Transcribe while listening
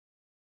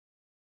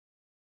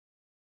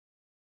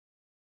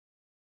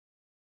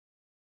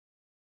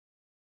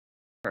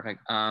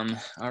Perfect. All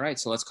right,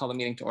 so let's call the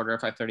meeting to order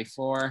at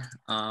 5:34.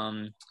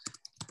 All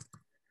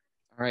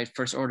right,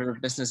 first order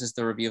of business is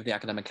the review of the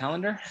academic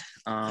calendar.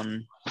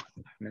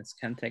 Ms.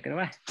 Ken, take it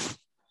away.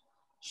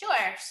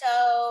 Sure.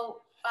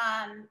 So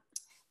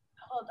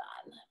hold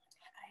on.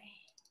 I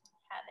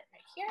have it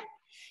right here.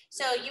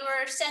 So you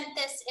were sent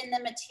this in the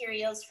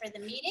materials for the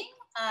meeting,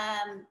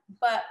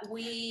 but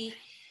we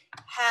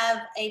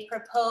have a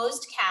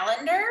proposed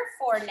calendar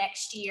for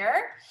next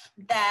year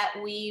that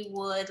we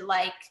would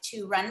like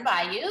to run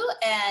by you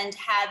and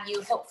have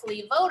you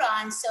hopefully vote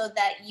on so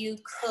that you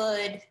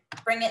could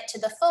bring it to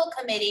the full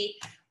committee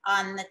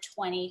on the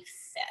 25th.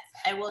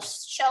 I will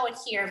show it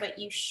here, but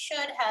you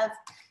should have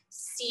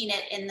seen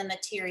it in the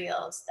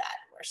materials that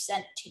were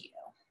sent to you.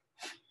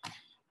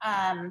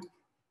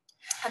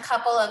 A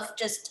couple of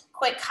just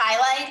quick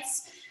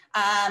highlights.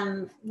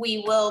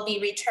 We will be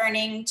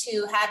returning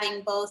to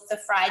having both the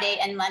Friday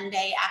and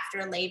Monday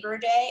after Labor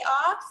Day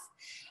off.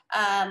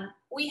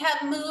 We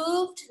have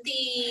moved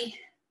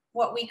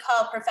what we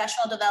call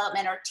professional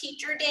development or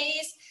teacher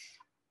days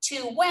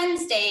to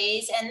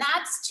Wednesdays, and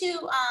that's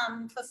to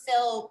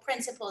fulfill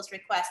principals'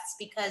 requests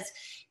because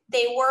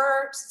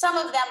some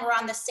of them were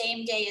on the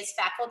same day as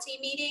faculty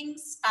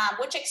meetings,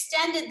 which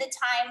extended the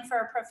time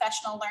for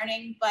professional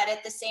learning, but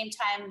at the same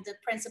time, the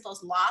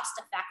principals lost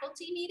a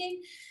faculty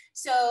meeting.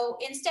 So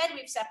instead,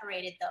 we've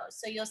separated those.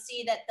 So you'll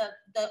see that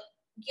the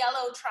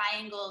yellow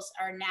triangles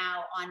are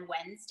now on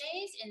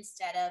Wednesdays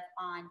instead of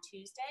on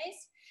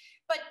Tuesdays.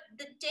 But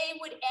the day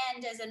would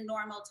end as a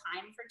normal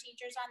time for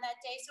teachers on that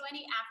day. So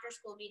any after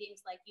school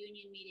meetings like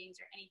union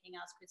meetings or anything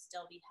else could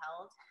still be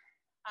held.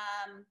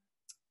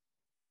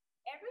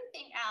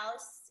 Everything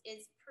else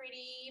is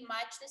pretty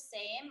much the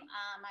same.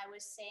 I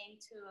was saying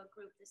to a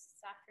group this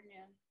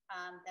afternoon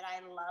that I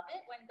love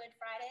it when Good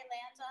Friday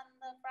lands on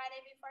the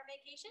Friday before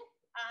vacation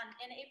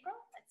in April.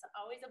 It's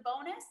always a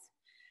bonus.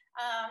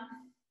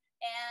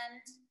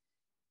 And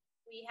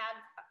we have,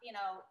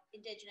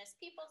 Indigenous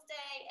Peoples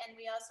Day, and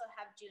we also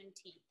have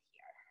Juneteenth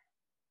here.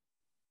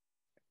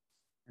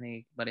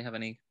 Anybody have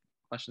any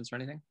questions or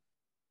anything?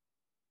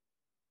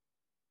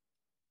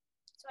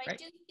 So I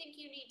do think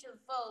you need to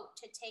vote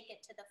to take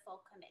it to the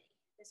full committee.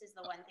 This is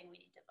the one thing we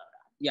need to vote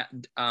on. Yeah,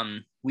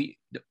 we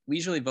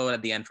usually vote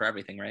at the end for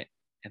everything, right?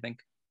 I think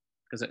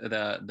because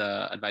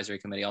the advisory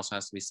committee also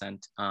has to be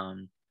sent.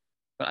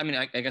 But I mean,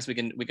 I guess we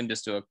can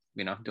just do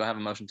do I have a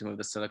motion to move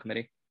this to the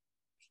committee?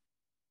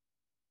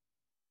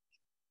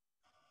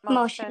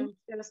 Motion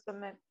to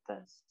submit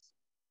this.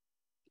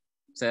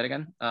 Say it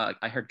again.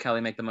 I heard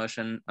Kelly make the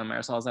motion.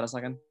 Marisol, is that a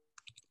second?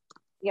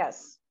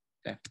 Yes.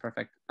 Okay,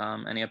 perfect.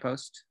 Any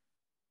opposed?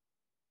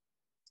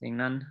 Seeing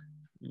none,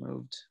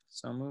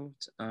 so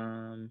moved.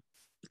 All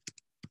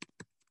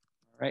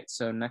right,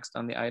 so next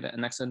on the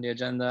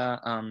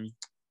agenda,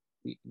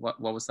 what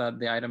was that,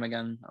 the item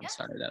again? I'm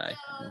sorry that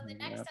So the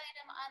next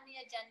item on the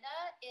agenda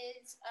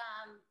is,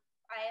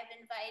 I have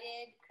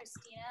invited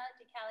Christina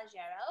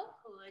DeCalagero,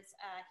 who is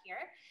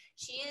here.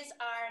 She is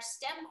our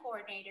STEM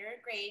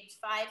coordinator, grades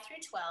 5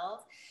 through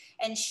 12,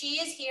 and she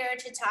is here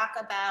to talk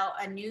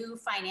about a new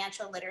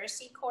financial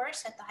literacy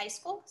course at the high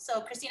school.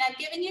 So Christina, I've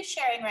given you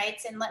sharing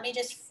rights, and let me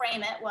just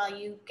frame it while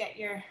you get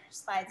your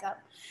slides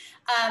up.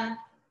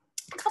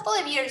 A couple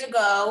of years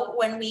ago,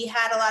 when we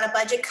had a lot of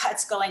budget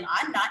cuts going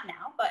on, not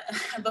now, but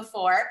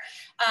before,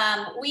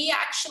 we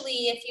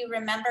actually, if you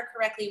remember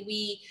correctly,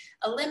 we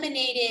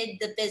eliminated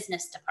the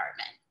business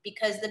department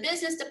because the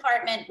business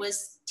department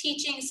was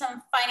teaching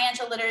some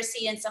financial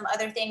literacy and some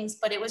other things,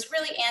 but it was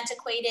really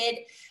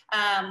antiquated.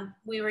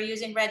 We were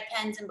using red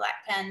pens and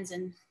black pens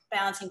and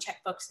balancing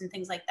checkbooks and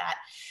things like that.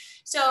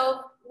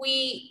 So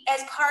we,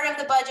 as part of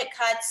the budget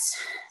cuts,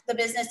 the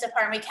business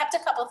department, we kept a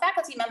couple of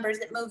faculty members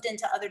that moved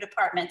into other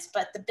departments,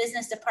 but the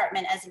business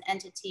department as an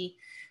entity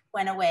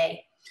went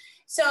away.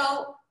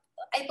 So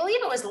I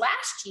believe it was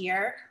last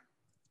year,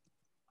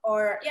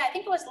 or yeah, I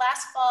think it was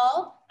last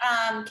fall,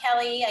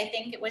 Kelly, I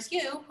think it was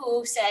you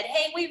who said,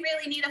 hey, we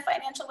really need a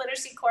financial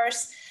literacy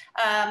course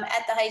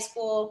at the high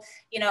school.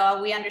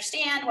 We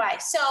understand why.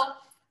 So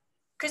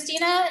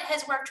Christina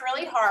has worked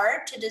really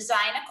hard to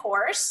design a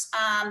course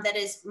that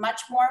is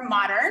much more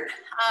modern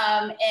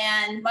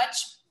and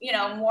much,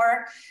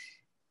 more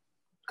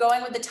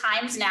going with the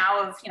times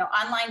now of,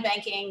 online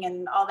banking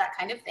and all that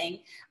kind of thing.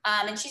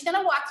 And she's going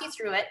to walk you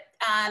through it.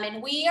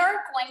 And we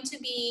are going to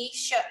be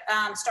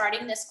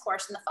starting this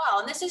course in the fall.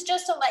 And this is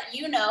just to let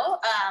you know,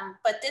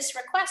 but this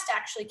request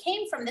actually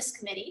came from this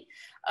committee.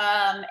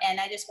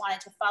 And I just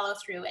wanted to follow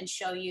through and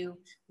show you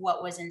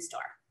what was in store.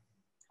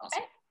 Okay.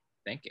 Awesome.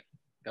 Thank you.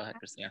 Go ahead,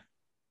 Christina.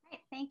 Great,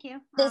 thank you.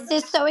 This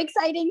is so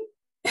exciting.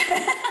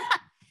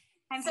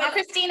 So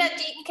Christina,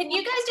 can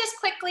you guys just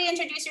quickly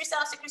introduce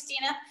yourselves to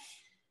Christina?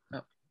 Oh,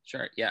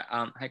 sure. Yeah.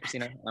 Hi,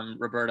 Christina. I'm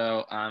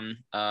Roberto.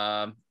 I'm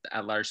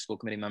at-large school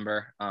committee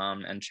member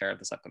and chair of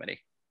the subcommittee.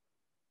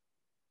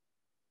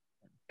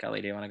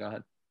 Kelly, do you want to go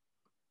ahead?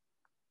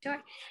 Sure.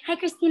 Hi,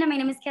 Christina. My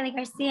name is Kelly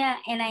Garcia,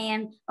 and I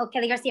am,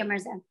 Kelly Garcia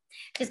Mirza.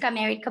 Just got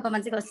married a couple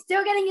months ago.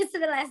 Still getting used to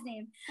the last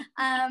name.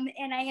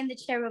 And I am the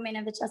chairwoman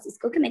of the Chelse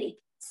School Committee.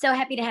 So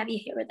happy to have you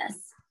here with us.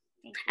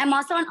 I'm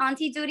also on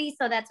auntie duty,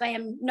 so that's why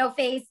I'm no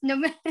face.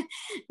 No,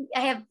 I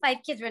have 5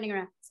 kids running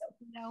around. So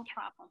no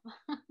problem.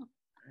 All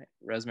right.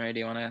 Rosemary, do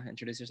you want to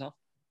introduce yourself?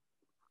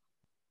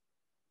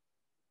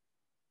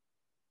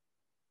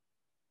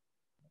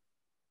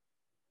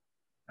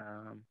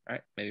 All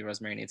right, maybe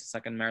Rosemary needs a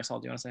second.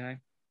 Marisol, do you want to say hi?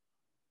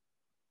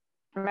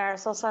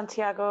 Marisol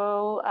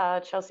Santiago,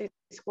 Chelsea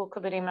School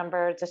Committee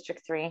member,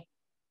 District 3.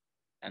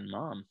 And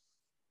mom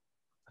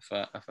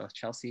of a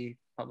Chelsea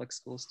public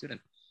school student.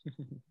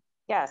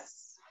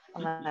 Yes,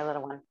 my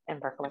little one in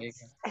Berkeley.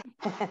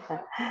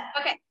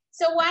 Okay,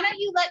 so why don't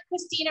you let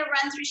Christina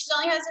run through, she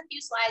only has a few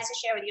slides to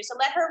share with you, so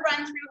let her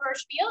run through her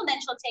spiel and then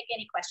she'll take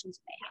any questions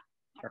you may have.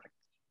 Perfect.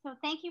 So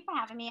thank you for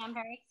having me. I'm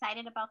very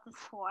excited about this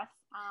course.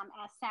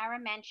 As Sarah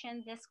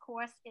mentioned, this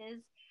course is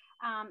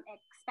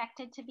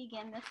expected to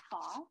begin this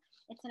fall.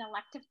 It's an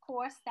elective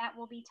course that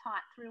will be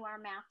taught through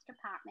our math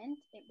department.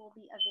 It will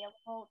be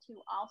available to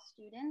all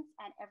students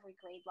at every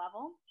grade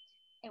level.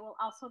 It will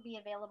also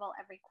be available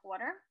every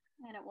quarter,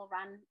 and it will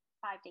run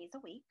 5 days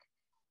a week.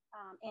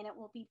 And it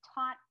will be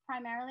taught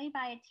primarily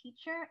by a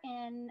teacher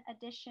in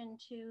addition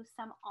to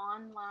some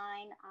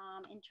online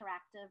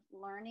interactive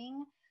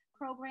learning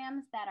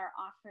programs that are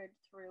offered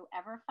through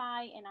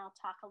EverFi, and I'll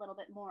talk a little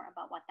bit more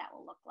about what that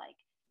will look like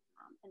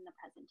in the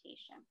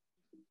presentation.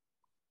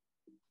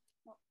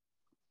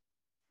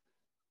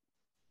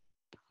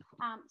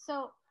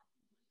 So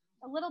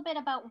a little bit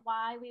about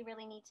why we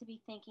really need to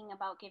be thinking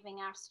about giving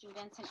our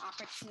students an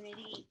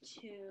opportunity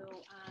to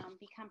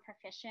become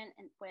proficient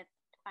with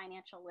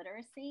financial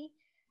literacy.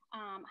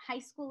 High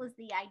school is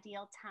the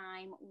ideal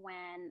time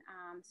when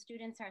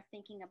students are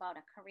thinking about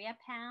a career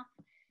path.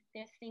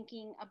 They're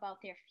thinking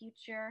about their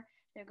future.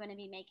 They're going to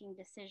be making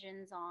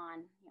decisions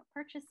on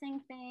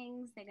purchasing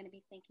things. They're going to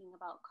be thinking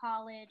about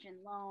college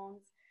and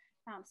loans.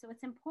 So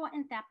it's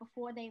important that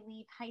before they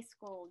leave high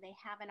school, they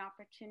have an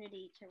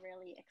opportunity to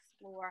really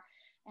explore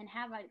and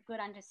have a good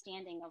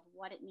understanding of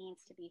what it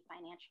means to be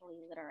financially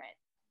literate.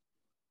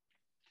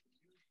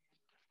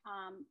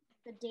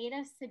 The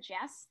data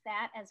suggests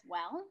that as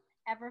well.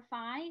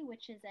 EverFi,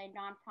 which is a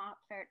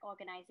nonprofit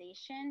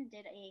organization,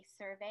 did a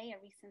survey, a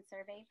recent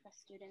survey for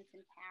students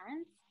and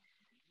parents,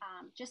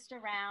 just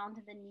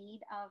around the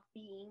need of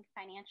being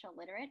financial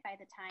literate by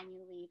the time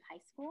you leave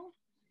high school.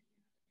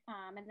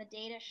 And the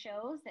data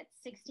shows that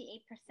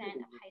 68%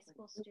 of high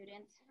school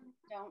students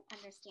don't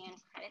understand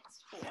credit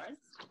scores.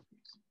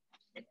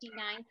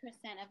 59%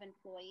 of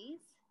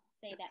employees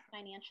say that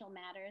financial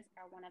matters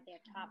are one of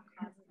their top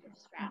causes of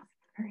stress.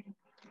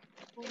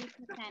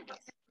 40% of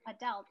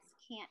adults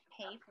can't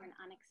pay for an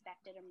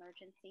unexpected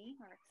emergency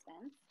or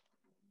expense.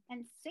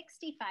 And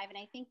 65, and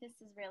I think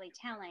this is really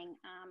telling,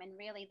 and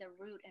really the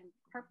root and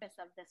purpose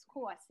of this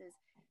course is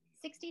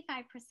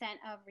 65%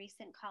 of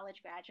recent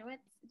college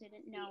graduates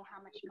didn't know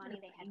how much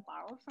money they had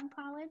borrowed from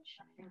college,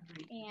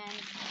 and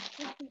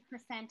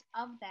 50%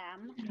 of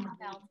them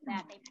felt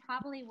that they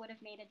probably would have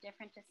made a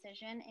different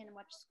decision in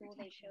which school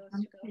they chose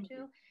to go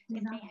to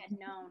if they had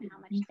known how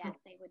much debt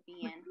they would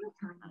be in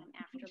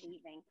after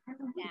leaving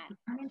that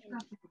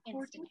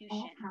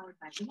institution.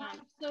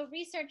 So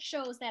research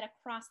shows that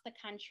across the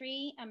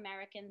country,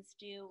 Americans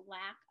do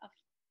lack a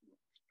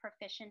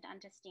proficient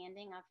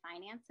understanding of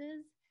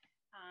finances,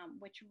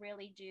 which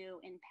really do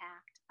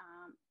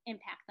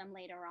impact them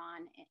later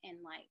on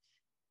in life.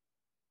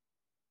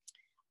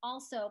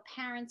 Also,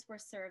 parents were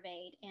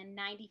surveyed, and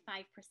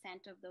 95%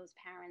 of those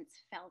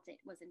parents felt it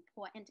was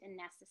important and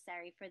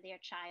necessary for their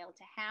child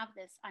to have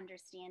this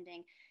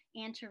understanding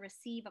and to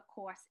receive a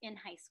course in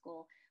high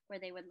school where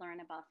they would learn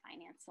about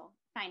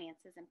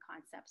finances and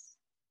concepts.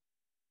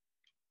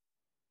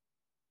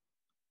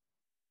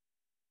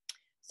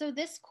 So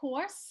this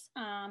course,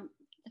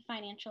 the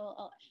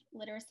financial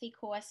literacy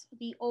course,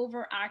 the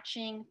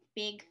overarching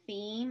big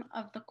theme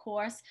of the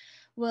course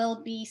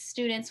will be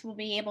students will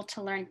be able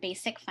to learn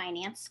basic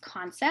finance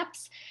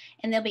concepts,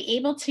 and they'll be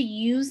able to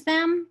use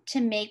them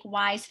to make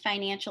wise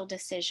financial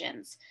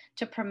decisions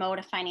to promote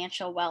a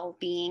financial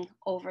well-being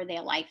over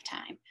their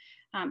lifetime.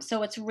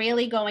 So it's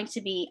really going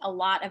to be a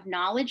lot of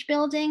knowledge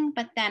building,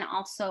 but then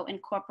also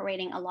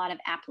incorporating a lot of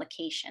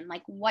application,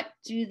 like what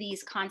do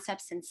these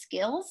concepts and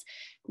skills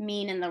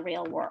mean in the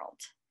real world?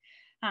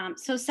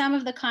 So some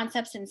of the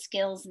concepts and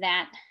skills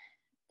that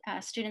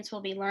students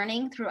will be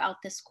learning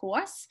throughout this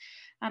course,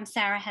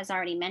 Sarah has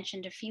already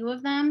mentioned a few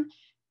of them,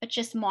 but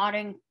just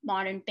modern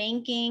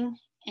banking,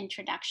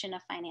 introduction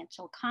of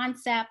financial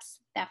concepts,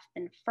 theft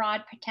and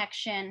fraud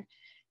protection,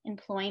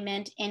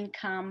 employment,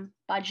 income,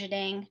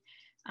 budgeting,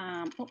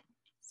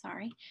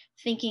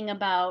 thinking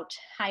about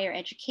higher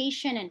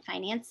education and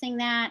financing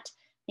that,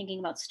 thinking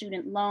about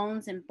student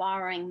loans and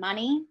borrowing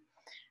money,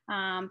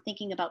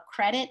 thinking about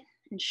credit,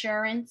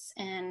 insurance,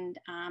 and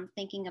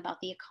thinking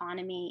about the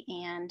economy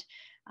and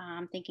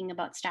thinking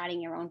about starting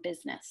your own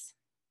business.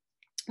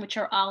 which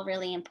are all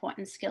really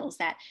important skills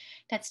that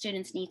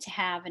students need to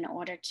have in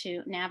order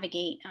to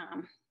navigate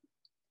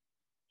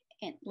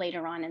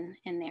later on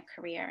in their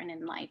career and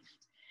in life.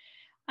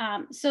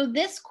 So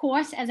this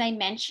course, as I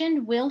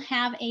mentioned, will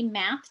have a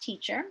math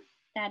teacher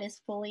that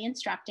is fully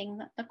instructing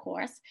the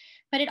course,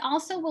 but it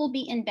also will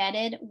be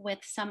embedded with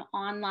some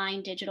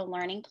online digital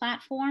learning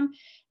platform.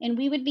 And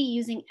we would be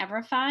using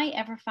Everfi.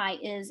 Everfi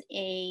is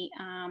a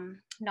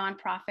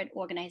nonprofit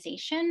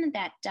organization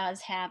that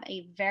does have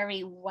a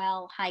very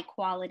high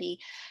quality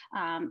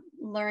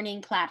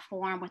learning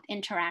platform with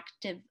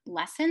interactive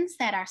lessons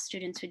that our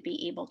students would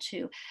be able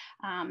to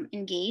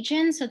engage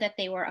in so that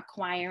they were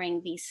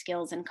acquiring these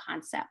skills and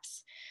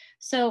concepts.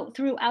 So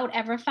throughout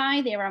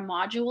Everfi, there are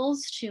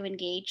modules to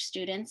engage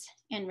students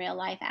in real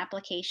life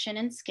application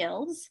and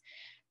skills.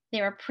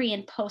 There are pre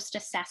and post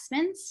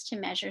assessments to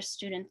measure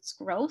students'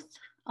 growth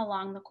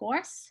along the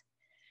course.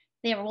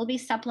 There will be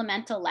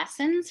supplemental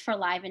lessons for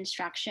live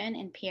instruction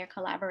and peer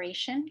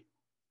collaboration.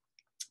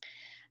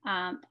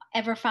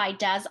 Everfi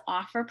does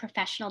offer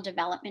professional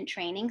development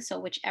training, so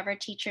whichever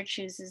teacher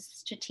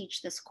chooses to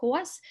teach this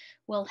course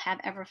will have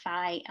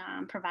Everfi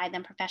provide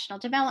them professional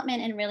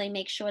development and really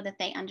make sure that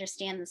they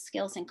understand the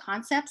skills and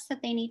concepts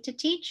that they need to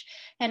teach,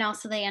 and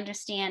also they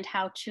understand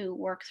how to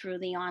work through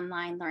the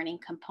online learning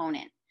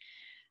component.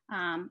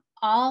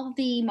 All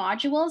the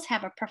modules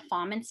have a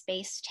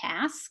performance-based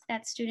task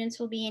that students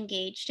will be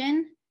engaged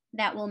in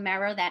that will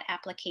mirror that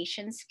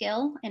application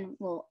skill and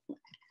will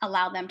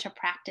allow them to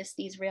practice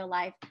these real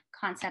life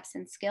concepts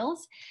and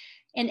skills.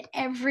 And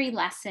every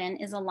lesson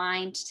is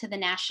aligned to the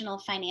National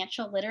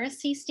Financial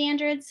Literacy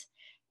Standards,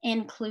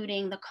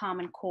 including the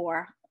Common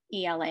Core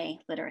ELA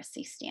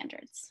literacy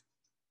standards.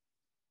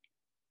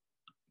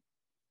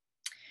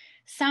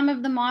 Some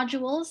of the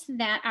modules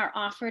that are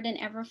offered in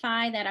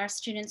Everfi that our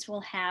students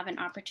will have an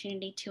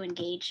opportunity to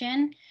engage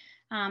in.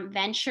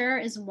 Venture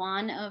is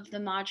one of the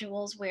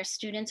modules where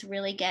students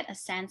really get a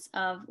sense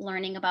of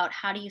learning about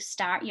how do you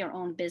start your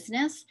own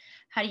business,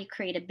 how do you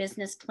create a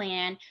business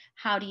plan,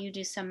 how do you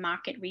do some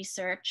market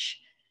research.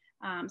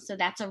 So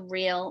that's a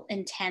real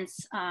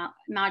intense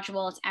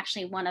module. It's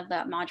actually one of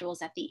the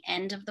modules at the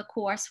end of the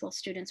course where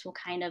students will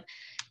kind of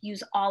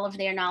use all of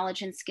their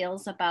knowledge and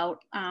skills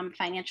about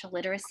financial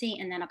literacy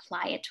and then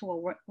apply it to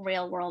a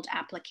real world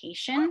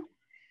application.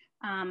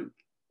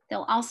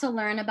 They'll also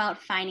learn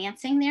about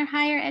financing their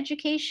higher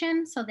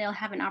education. So they'll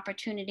have an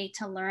opportunity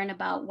to learn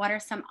about what are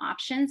some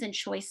options and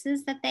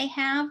choices that they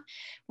have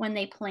when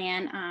they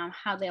plan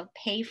how they'll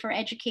pay for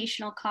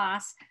educational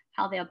costs,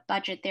 how they'll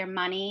budget their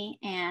money,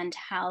 and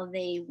how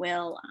they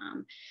will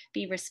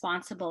be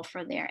responsible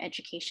for their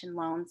education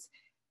loans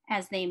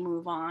as they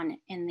move on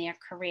in their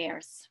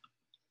careers.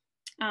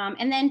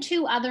 And then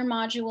 2 other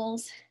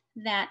modules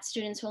that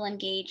students will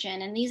engage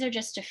in, and these are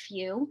just a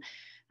few.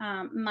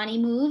 Money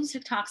Moves,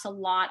 it talks a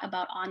lot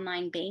about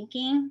online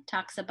banking,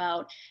 talks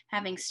about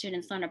having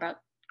students learn about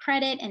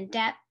credit and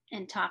debt,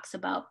 and talks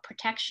about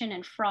protection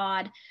and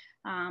fraud,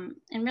 and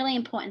really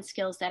important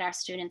skills that our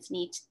students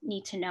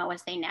need to know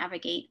as they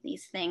navigate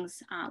these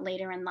things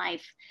later in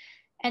life.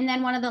 And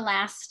then one of the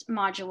last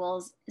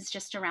modules is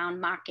just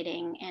around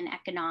marketing and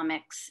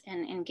economics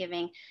and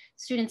giving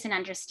students an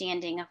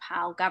understanding of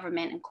how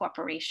government and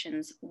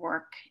corporations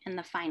work in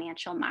the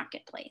financial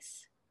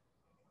marketplace.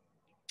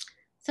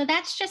 So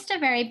that's just a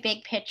very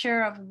big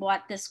picture of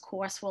what this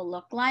course will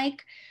look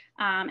like.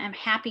 I'm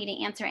happy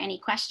to answer any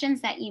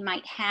questions that you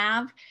might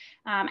have.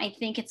 I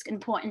think it's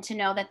important to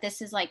know that this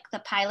is like the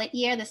pilot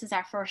year. This is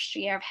our first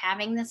year of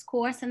having this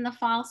course in the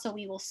fall. So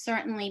we will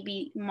certainly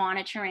be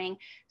monitoring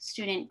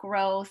student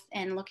growth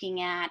and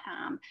looking at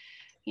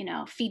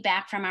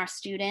feedback from our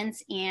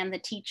students and the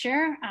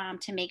teacher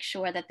to make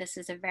sure that this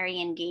is a very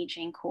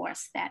engaging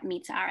course that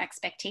meets our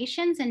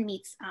expectations and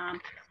meets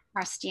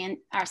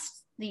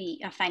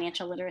the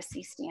financial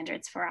literacy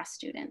standards for our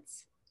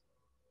students.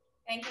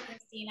 Thank you,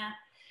 Christina.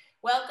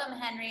 Welcome,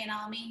 Henry and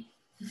Almi.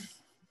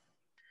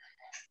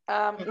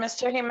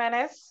 Mr.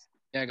 Jimenez,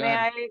 Yeah, go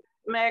ahead.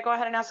 May I go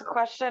ahead and ask a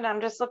question?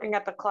 I'm just looking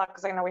at the clock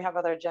because I know we have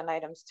other agenda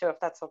items too, if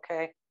that's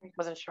okay.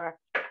 Wasn't sure.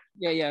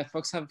 Yeah,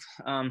 folks have,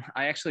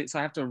 I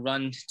have to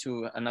run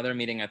to another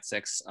meeting at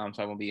 6, so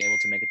I won't be able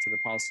to make it to the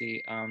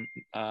policy.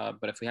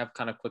 But if we have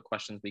kind of quick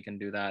questions, we can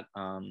do that.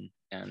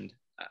 And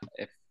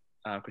if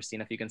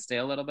Christina, if you can stay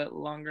a little bit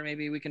longer,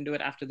 maybe we can do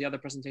it after the other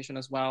presentation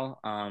as well.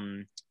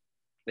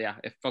 But yeah,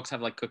 if folks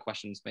have like quick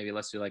questions, maybe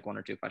let's do like 1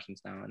 or 2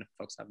 questions now. And if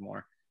folks have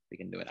more, we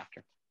can do it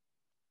after.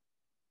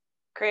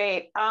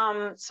 Great.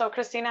 So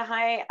Christina,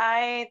 hi.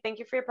 I thank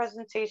you for your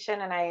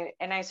presentation, and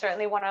I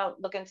certainly want to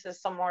look into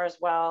this some more as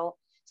well.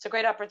 It's a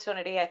great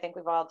opportunity. I think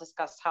we've all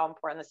discussed how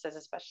important this is,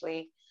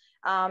 especially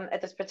at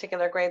this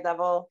particular grade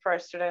level for our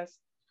students.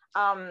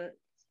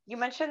 You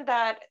mentioned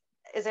that,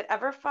 is it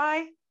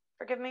Everfi?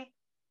 Forgive me.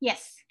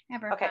 Yes,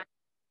 Everfi. Okay.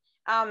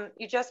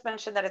 You just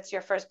mentioned that it's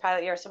your first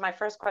pilot year. So my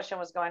first question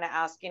was going to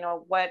ask,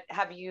 what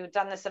have you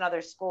done this in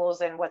other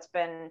schools and what's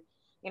been,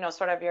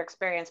 sort of your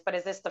experience, but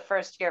is this the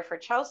first year for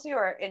Chelse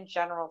or in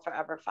general for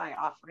Everfi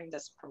offering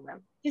this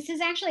program? This is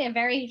actually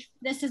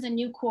this is a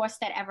new course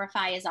that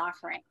Everfi is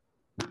offering.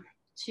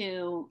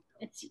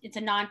 it's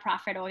a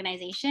nonprofit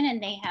organization,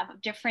 and they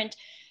have different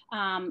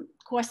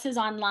courses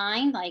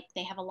online. Like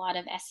they have a lot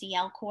of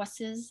SEL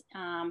courses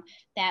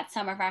that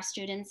some of our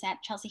students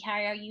at Chelsea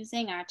High are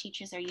using. Our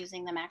teachers are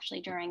using them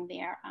actually during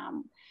their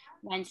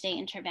Wednesday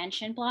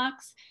intervention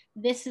blocks.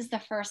 This is the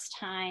first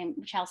time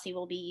Chelsea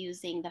will be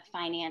using the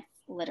finance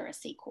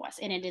literacy course,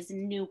 and it is a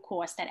new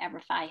course that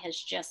EverFi has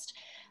just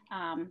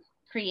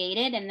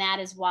created, and that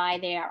is why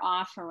they are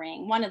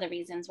offering, one of the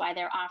reasons why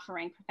they're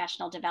offering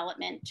professional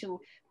development to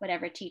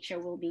whatever teacher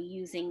will be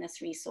using this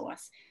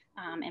resource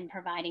and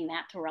providing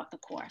that throughout the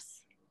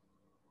course.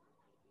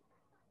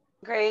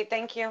 Great,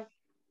 thank you.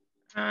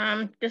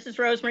 This is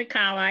Rosemary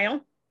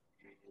Carlisle.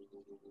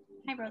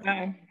 Hi,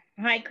 Rosemary.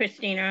 Hi,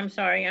 Christina. I'm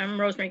sorry.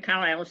 I'm Rosemary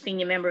Carlisle,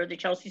 senior member of the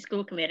Chelsea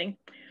School Committee.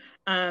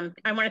 I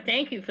want to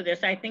thank you for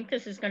this. I think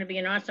this is going to be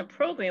an awesome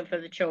program for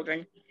the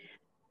children.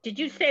 Did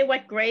you say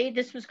what grade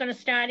this was going to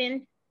start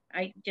in?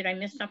 Did I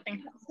miss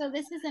something? So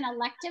this is an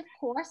elective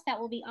course that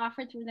will be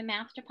offered through the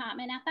math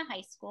department at the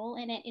high school,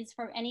 and it is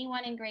for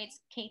anyone in grades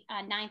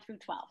 9 through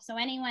 12. So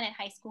anyone at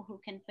high school who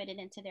can fit it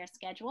into their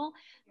schedule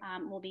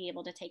will be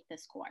able to take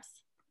this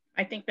course.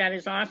 I think that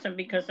is awesome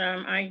because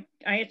I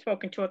had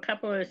spoken to a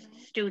couple of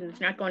students,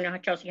 not going to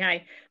Chelsea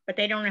High, but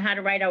they don't know how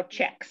to write out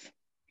checks.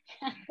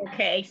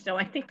 Okay, so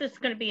I think this is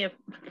going to be an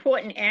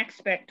important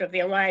aspect of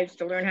their lives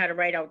to learn how to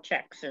write out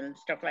checks and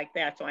stuff like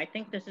that. So I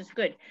think this is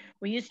good.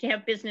 We used to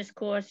have business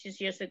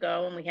courses years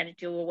ago and we had to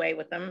do away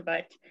with them,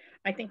 but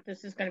I think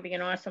this is going to be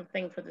an awesome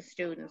thing for the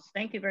students.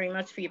 Thank you very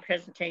much for your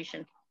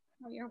presentation.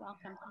 Oh, you're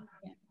welcome.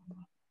 Thank you.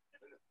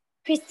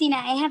 Christina,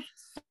 I have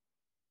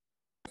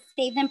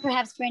saved them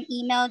perhaps for an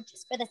email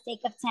just for the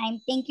sake of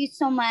time. Thank you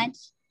so much.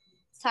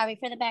 Sorry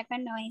for the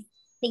background noise.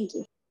 Thank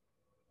you.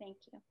 Thank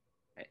you.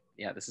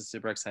 Yeah, this is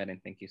super exciting.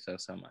 Thank you so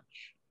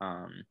much.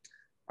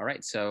 All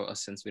right, so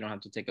since we don't have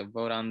to take a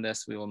vote on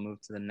this, we will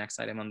move to the next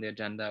item on the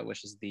agenda,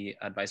 which is the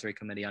Advisory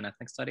Committee on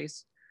Ethnic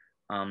Studies.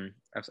 I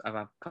have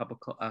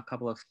a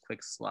couple of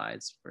quick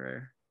slides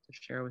to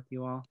share with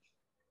you all.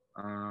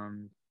 Let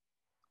me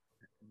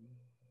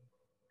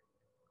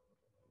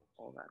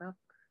pull that up.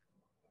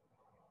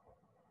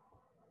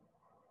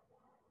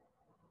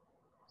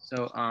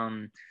 So,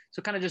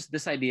 so kind of just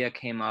this idea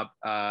came up,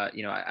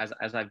 you know,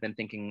 as I've been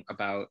thinking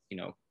about, you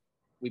know,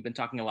 we've been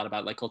talking a lot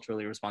about like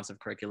culturally responsive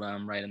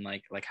curriculum, right? And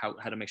like how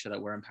to make sure that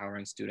we're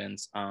empowering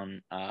students,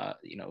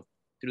 you know,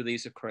 through the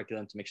use of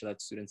curriculum to make sure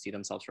that students see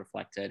themselves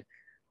reflected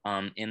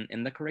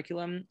in the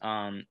curriculum.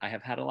 I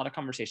have had a lot of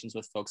conversations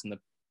with folks in the,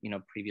 you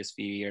know, previous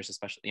few years,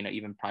 especially, you know,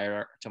 even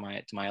prior to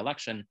my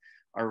election,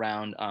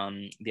 around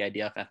the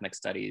idea of ethnic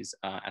studies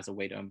as a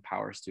way to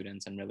empower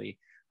students and really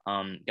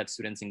get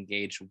students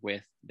engaged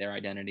with their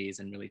identities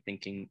and really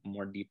thinking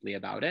more deeply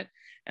about it.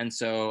 And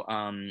so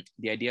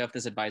the idea of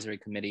this advisory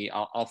committee,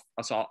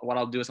 so what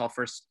I'll do is I'll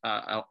first,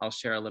 I'll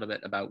share a little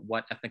bit about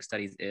what ethnic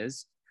studies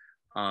is.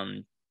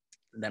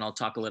 Then I'll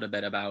talk a little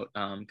bit about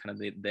kind of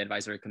the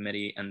advisory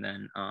committee, and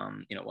then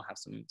you know, we'll have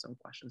some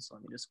questions. So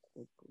let me just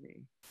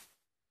quickly.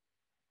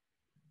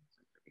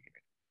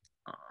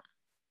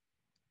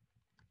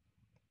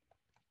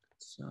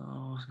 So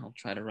I'll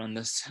try to run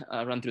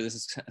through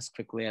this as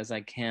quickly as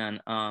I can,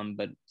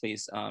 but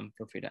please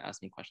feel free to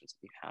ask me questions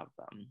if you have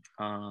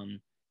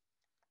them.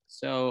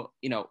 So,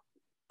 you know,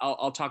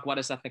 I'll talk what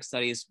is ethnic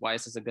studies, why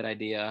is this a good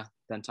idea,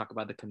 then talk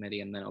about the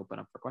committee, and then open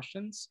up for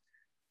questions.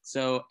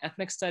 So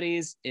ethnic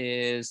studies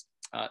is,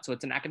 so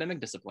it's an academic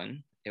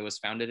discipline. It was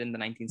founded in the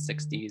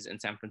 1960s in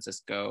San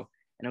Francisco,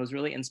 and it was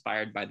really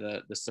inspired by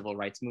the civil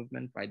rights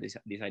movement, right?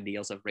 These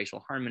ideals of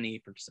racial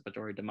harmony,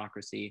 participatory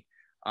democracy,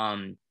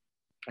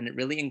 and it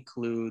really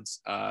includes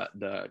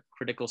the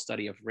critical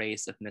study of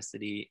race,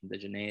 ethnicity,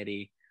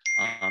 indigeneity,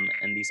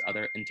 and these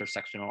other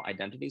intersectional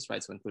identities,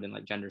 right? So including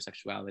like gender,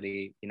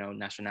 sexuality, you know,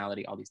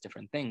 nationality, all these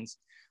different things,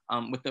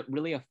 with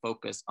really a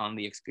focus on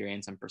the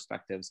experience and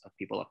perspectives of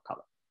people of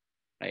color,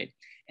 right?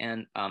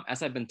 And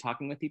as I've been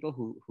talking with people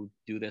who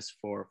do this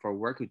for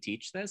work, who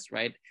teach this,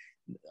 right?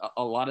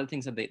 A lot of the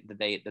things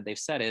that they've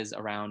said is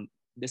around,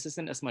 this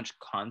isn't as much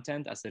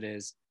content as it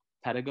is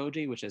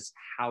pedagogy, which is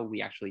how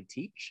we actually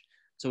teach.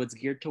 So it's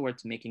geared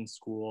towards making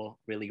school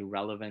really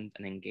relevant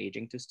and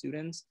engaging to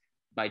students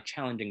by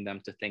challenging them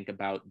to think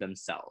about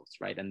themselves,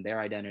 right? And their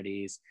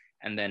identities.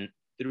 And then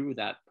through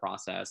that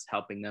process,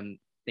 helping them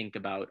think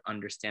about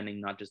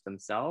understanding not just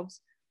themselves,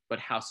 but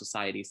how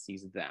society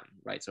sees them,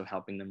 right? So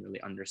helping them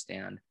really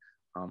understand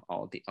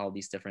all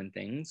these different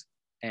things.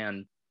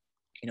 And,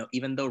 you know,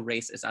 even though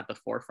race is at the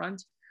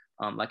forefront,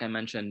 like I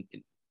mentioned,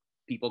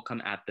 people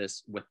come at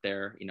this with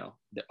their, you know,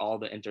 all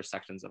the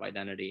intersections of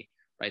identity,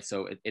 right?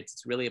 So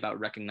it's really about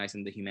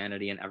recognizing the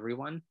humanity in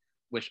everyone,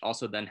 which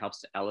also then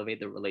helps to elevate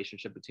the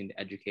relationship between the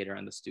educator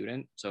and the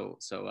student. So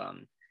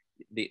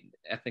the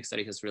ethnic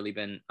studies has really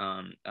been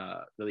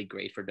really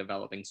great for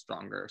developing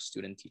stronger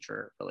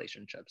student-teacher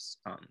relationships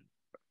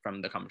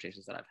from the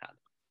conversations that I've had.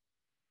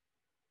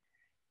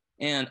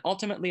 And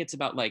ultimately, it's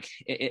about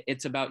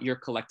it's about your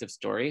collective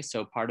story.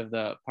 So part of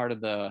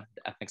the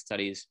ethnic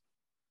studies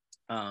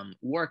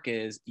work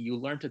is you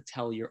learn to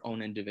tell your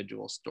own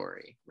individual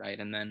story, right?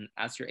 And then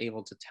as you're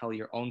able to tell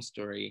your own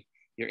story,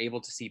 you're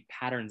able to see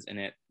patterns in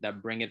it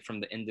that bring it from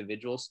the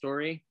individual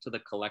story to the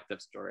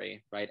collective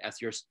story, right?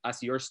 As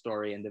your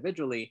story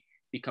individually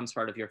becomes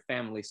part of your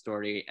family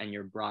story and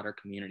your broader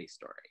community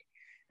story.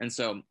 And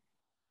so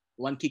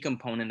one key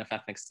component of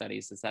ethnic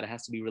studies is that it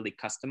has to be really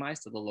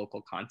customized to the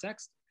local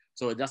context.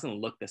 So it doesn't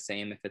look the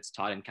same if it's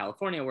taught in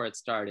California where it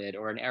started,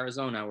 or in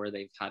Arizona where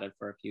they've had it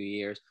for a few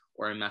years,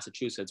 or in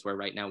Massachusetts where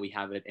right now we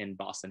have it in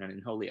Boston and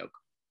in Holyoke.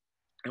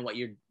 And what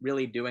you're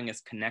really doing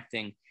is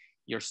connecting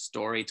your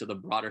story to the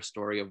broader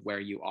story of where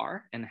you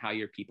are and how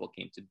your people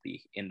came to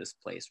be in this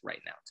place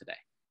right now today.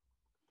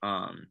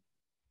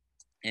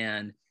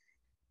 And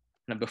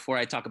before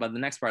I talk about the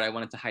next part, I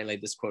wanted to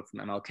highlight this quote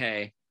from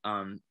MLK.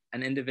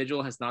 An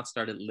individual has not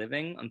started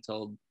living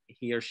until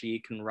he or she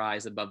can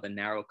rise above the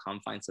narrow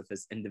confines of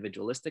his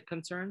individualistic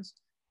concerns,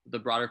 the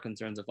broader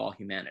concerns of all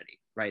humanity,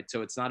 right?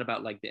 So it's not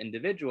about like the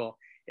individual,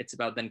 it's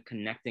about then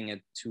connecting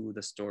it to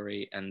the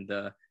story and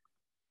the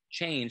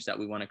change that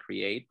we want to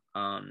create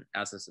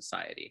as a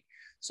society.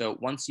 So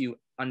once you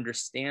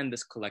understand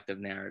this collective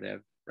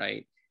narrative,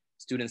 right,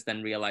 students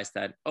then realize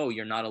that, oh,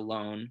 you're not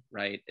alone,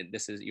 right?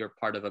 You're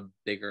part of a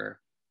bigger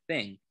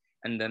thing.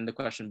 And then the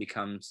question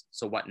becomes,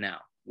 so what now?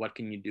 What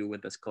can you do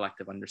with this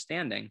collective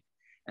understanding?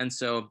 And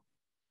so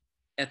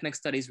ethnic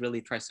studies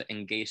really tries to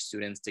engage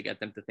students to get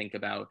them to think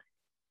about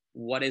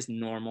what is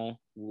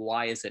normal,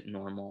 why is it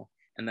normal?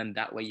 And then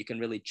that way you can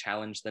really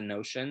challenge the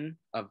notion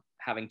of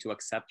having to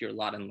accept your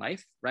lot in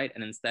life, right?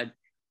 And instead,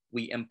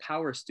 we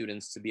empower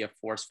students to be a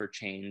force for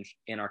change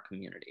in our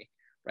community,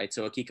 right?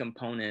 So a key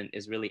component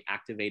is really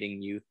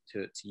activating youth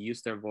to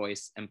use their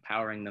voice,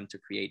 empowering them to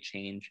create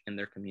change in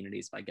their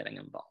communities by getting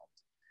involved.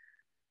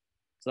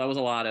 So that was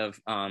a lot of,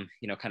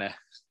 kind of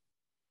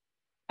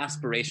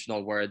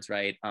aspirational words,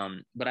 right?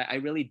 But I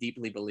really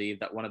deeply believe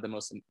that one of the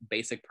most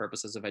basic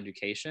purposes of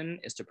education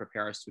is to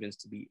prepare our students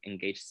to be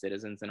engaged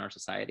citizens in our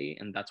society.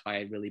 And that's why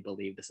I really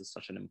believe this is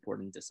such an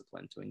important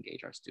discipline to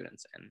engage our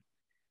students in.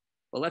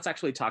 Well, let's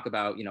actually talk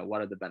about,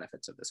 what are the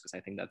benefits of this? Because I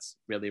think that's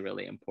really,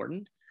 really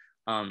important.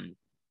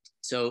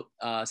 So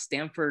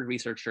Stanford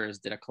researchers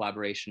did a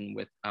collaboration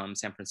with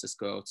San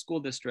Francisco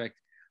School District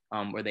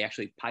where they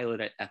actually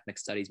piloted ethnic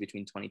studies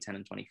between 2010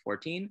 and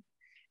 2014.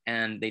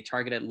 And they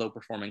targeted low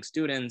performing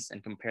students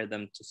and compared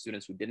them to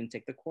students who didn't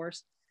take the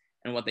course.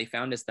 And what they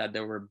found is that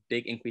there were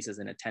big increases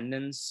in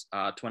attendance,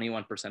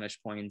 21 percentage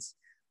points,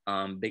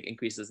 big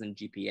increases in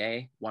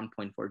GPA,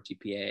 1.4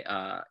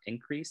 GPA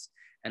increase,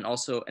 and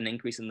also an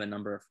increase in the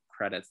number of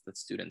credits that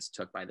students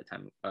took by the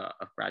time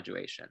of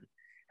graduation.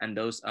 And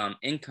those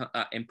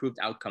improved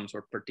outcomes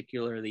were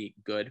particularly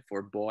good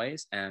for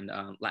boys and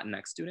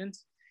Latinx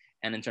students.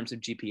 And in terms of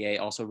GPA,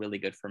 also really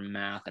good for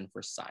math and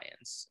for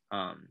science.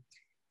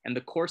 And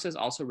the courses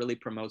also really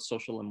promote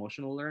social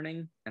emotional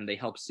learning, and they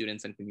help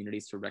students and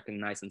communities to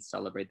recognize and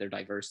celebrate their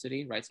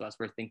diversity, right? So as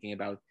we're thinking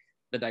about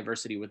the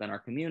diversity within our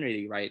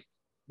community, right,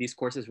 these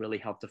courses really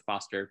help to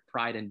foster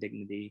pride and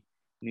dignity,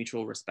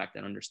 mutual respect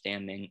and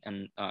understanding,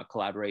 and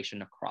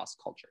collaboration across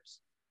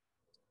cultures.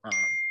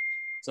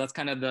 So that's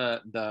kind of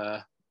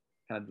the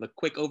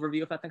quick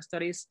overview of ethnic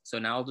studies. So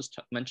now I'll just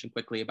mention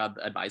quickly about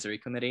the advisory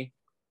committee.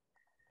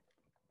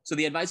 So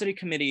the advisory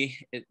committee,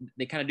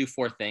 they kind of do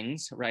four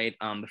things, right?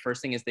 The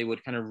first thing is they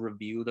would kind of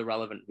review the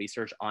relevant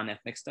research on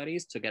ethnic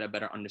studies to get a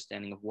better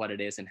understanding of what it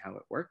is and how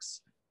it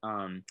works.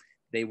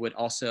 They would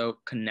also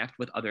connect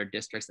with other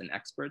districts and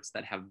experts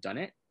that have done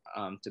it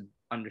to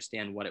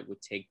understand what it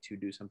would take to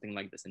do something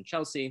like this in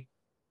Chelsea.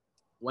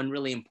 One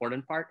really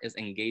important part is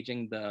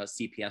engaging the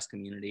CPS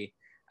community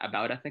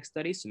about ethnic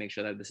studies to make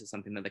sure that this is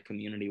something that the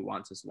community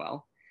wants as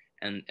well.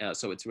 And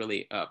so it's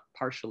really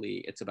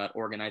partially, it's about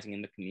organizing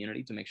in the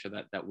community to make sure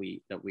that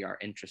we are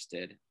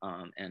interested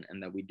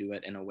and that we do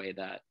it in a way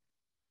that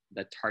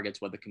targets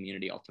what the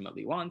community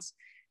ultimately wants.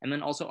 And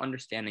then also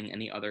understanding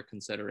any other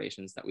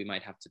considerations that we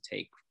might have to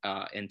take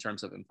in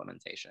terms of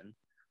implementation.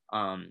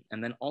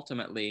 And then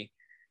ultimately,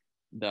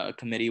 the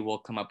committee will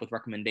come up with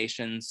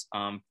recommendations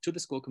to the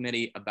school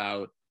committee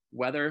about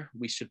whether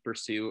we should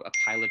pursue a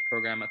pilot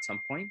program at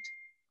some point.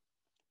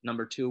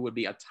 Number two would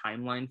be a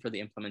timeline for the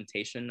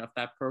implementation of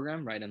that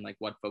program, right? And like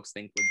what folks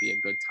think would be a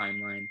good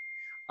timeline.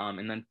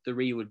 And then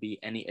three would be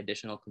any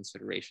additional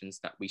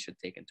considerations that we should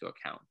take into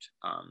account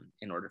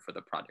in order for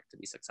the project to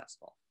be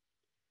successful.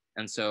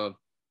 And so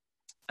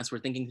as we're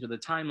thinking through the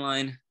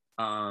timeline,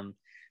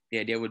 the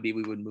idea would be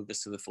we would move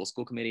this to the full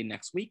school committee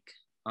next week.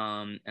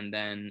 And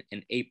then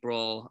in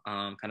April,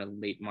 kind of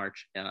late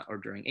March or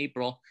during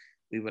April,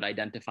 we would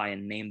identify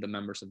and name the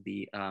members of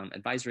the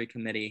advisory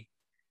committee.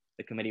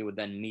 The committee would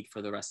then meet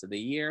for the rest of the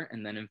year.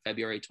 And then in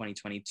February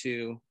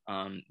 2022,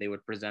 they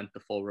would present the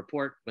full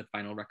report with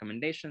final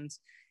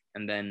recommendations.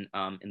 And then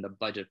in the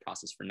budget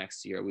process for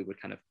next year, we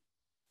would kind of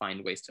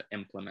find ways to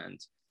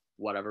implement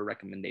whatever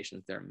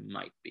recommendations there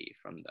might be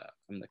from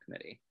the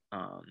committee.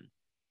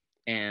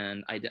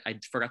 And I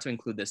forgot to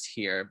include this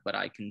here, but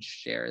I can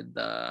share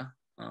the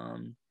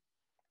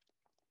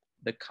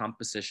the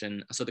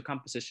composition. So the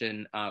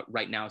composition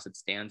right now as it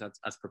stands,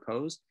 as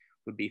proposed,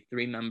 would be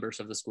 3 members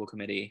of the school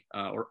committee,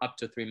 or up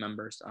to 3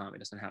 members. It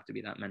doesn't have to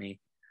be that many.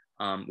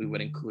 We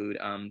would include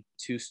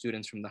 2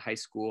 students from the high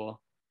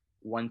school,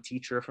 1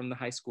 teacher from the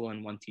high school,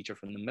 and 1 teacher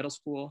from the middle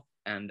school,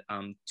 and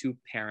 2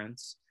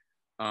 parents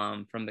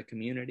from the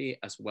community,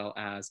 as well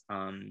as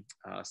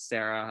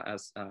Sarah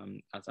as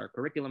our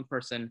curriculum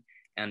person,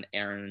 and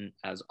Aaron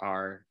as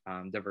our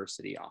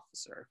diversity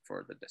officer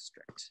for the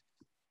district.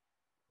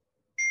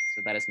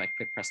 So that is my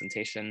quick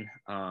presentation.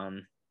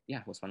 Yeah,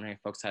 I was wondering if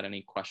folks had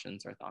any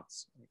questions or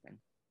thoughts.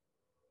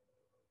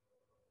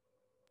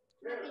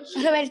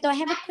 Roberto, I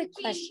have a quick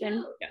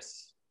question.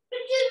 Yes.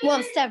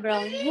 Well,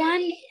 several.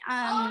 One,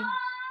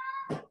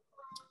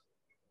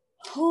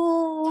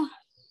 who,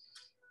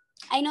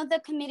 I know the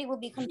committee will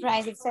be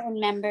comprised of certain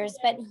members,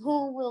 but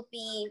who will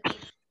be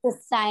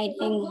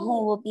deciding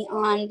who will be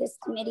on this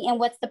committee, and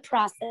what's the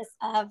process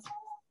of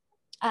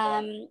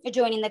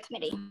joining the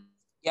committee?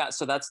 Yeah,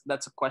 so that's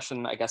a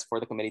question, I guess, for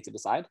the committee to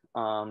decide.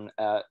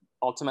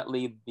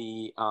 Ultimately,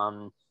 the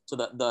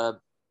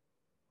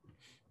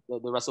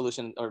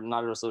resolution, or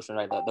not a resolution,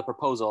 right? The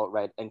proposal,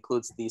 right,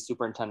 includes the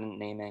superintendent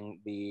naming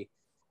the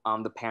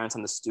parents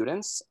and the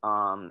students,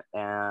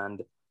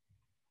 and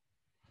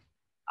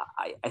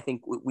I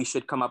think we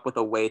should come up with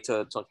a way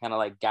to kind of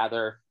like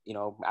gather,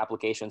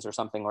 applications or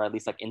something, or at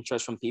least like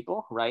interest from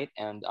people, right?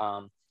 And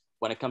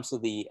when it comes to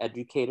the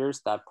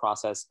educators, that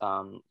process,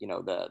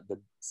 the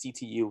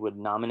CTU would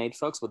nominate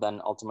folks, but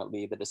then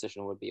ultimately the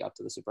decision would be up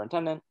to the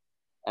superintendent.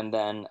 And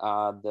then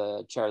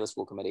the chair of the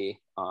school committee,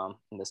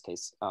 in this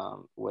case,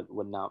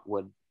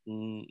 would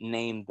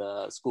name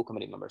the school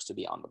committee members to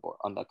be on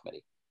the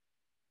committee.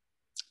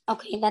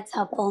 Okay, that's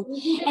helpful.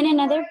 And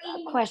another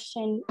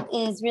question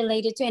is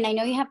related to, and I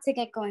know you have to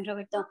get going,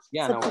 Roberto.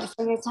 Yeah, so no thank you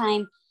for your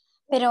time.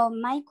 But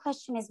my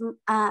question is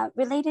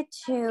related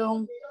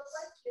to,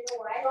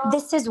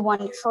 this is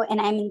wonderful and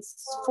I'm in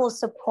full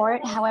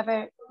support.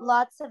 However,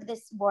 lots of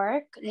this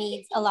work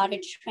needs a lot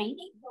of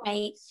training,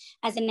 right?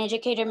 As an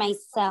educator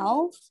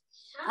myself,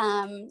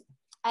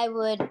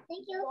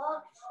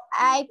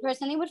 I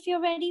personally would feel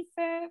ready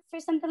for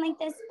something like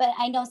this, but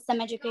I know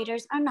some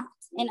educators are not.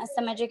 And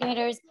some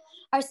educators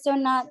are still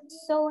not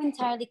so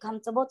entirely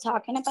comfortable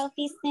talking about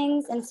these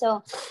things. And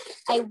so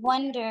I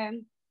wonder,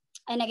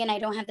 and again, I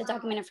don't have the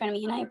document in front of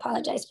me and I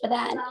apologize for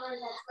that.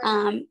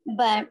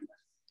 But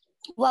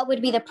what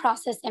would be the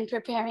process in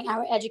preparing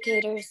our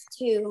educators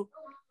to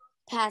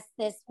pass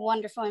this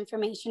wonderful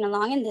information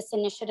along and this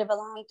initiative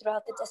along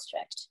throughout the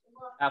district?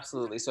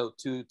 Absolutely. So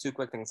two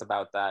quick things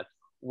about that.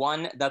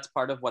 One, that's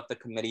part of what the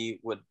committee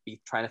would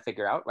be trying to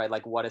figure out, right?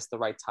 Like, what is the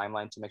right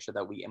timeline to make sure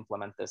that we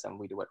implement this and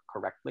we do it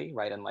correctly,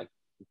 right? And like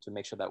to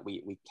make sure that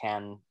we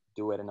can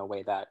do it in a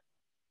way that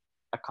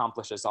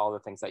accomplishes all the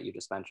things that you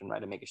just mentioned,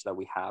 right? And making sure that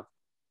we have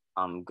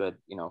good,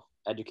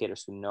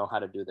 educators who know how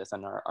to do this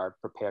and are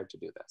prepared to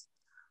do this.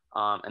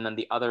 And then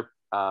the other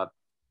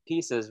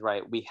piece is,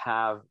 right, we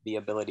have the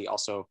ability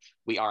also,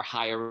 we are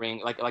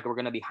hiring, like we're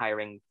going to be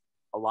hiring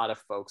a lot of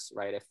folks,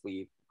 right? If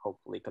we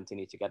hopefully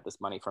continue to get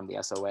this money from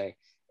the SOA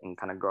in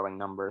kind of growing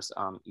numbers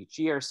each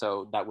year.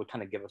 So that would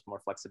kind of give us more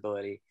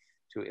flexibility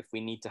to, if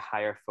we need to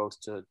hire folks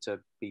to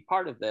be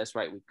part of this,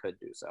 right, we could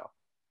do so.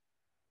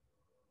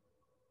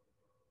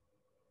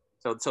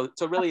 So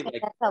really,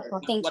 okay,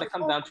 like what it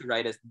comes down to,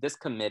 right, is this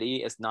committee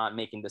is not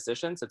making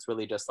decisions. It's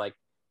really just like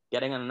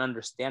getting an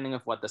understanding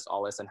of what this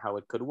all is and how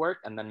it could work,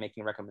 and then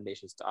making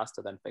recommendations to us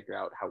to then figure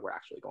out how we're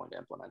actually going to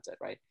implement it,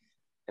 right?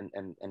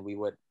 And we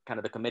would kind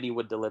of, the committee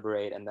would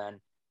deliberate, and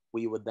then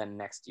we would then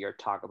next year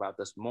talk about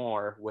this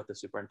more with the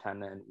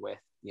superintendent, with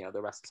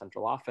the rest of the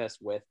central office,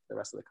 with the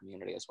rest of the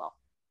community as well.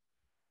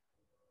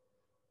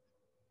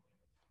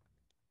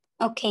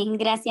 Okay,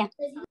 gracias.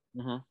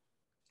 Mm-hmm.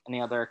 Any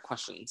other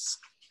questions?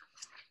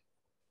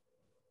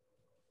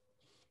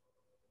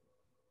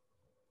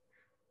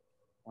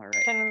 All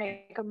right. Can we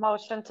make a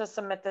motion to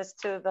submit this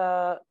to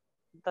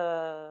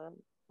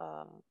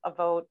a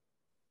vote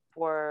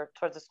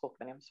towards the school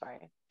committee? I'm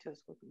sorry, to the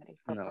school committee.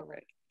 No,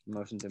 right.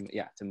 Motion to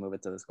move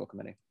it to the school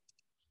committee.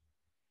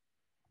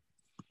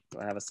 Do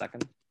I have a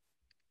second?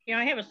 Yeah,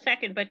 I have a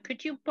second, but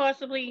could you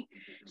possibly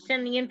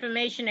send the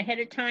information ahead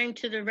of time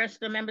to the rest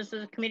of the members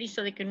of the committee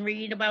so they can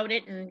read about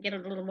it and get a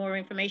little more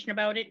information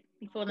about it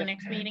before the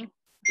next meeting?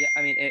 Yeah,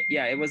 I mean,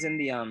 it was in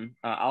the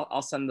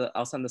I'll send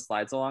the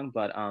slides along,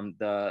 but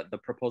the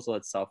proposal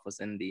itself was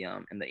in the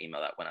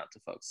email that went out to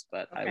folks.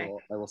 But okay.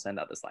 I will send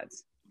out the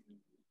slides.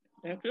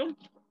 Thank you.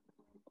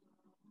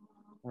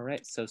 All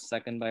right. So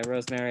second by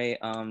Rosemary.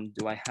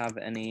 Do I have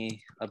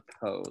any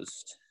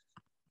opposed?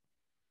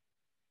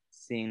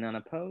 Seeing none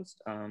opposed,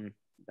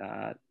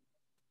 that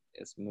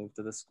is moved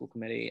to the school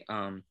committee.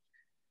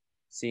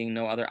 Seeing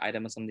no other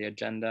items on the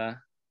agenda,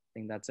 I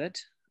think that's it.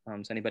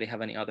 Does anybody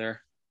have any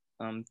other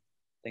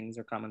things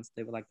or comments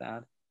they would like to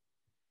add?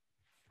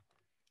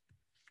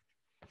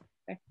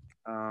 Okay.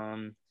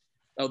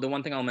 Oh, the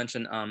one thing I'll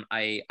mention,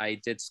 I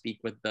did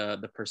speak with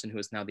the person who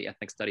is now the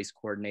ethnic studies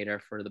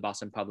coordinator for the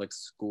Boston Public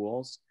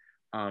Schools.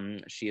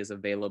 she is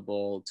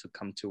available to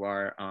come to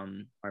our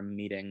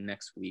meeting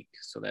next week,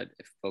 so that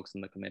if folks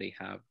in the committee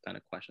have kind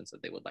of questions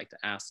that they would like to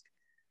ask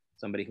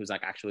somebody who's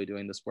like actually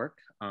doing this work,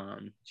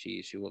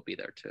 she will be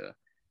there to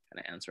kind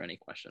of answer any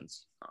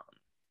questions.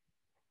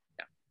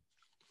 Yeah.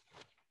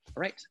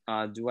 All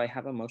right. Do I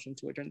have a motion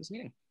to adjourn this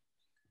meeting?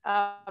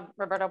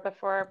 Roberto,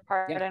 before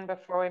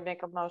we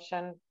make a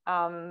motion,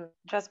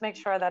 just make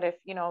sure that if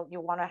you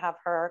want to have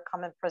her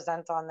come and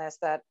present on this,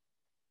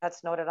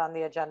 that's noted on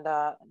the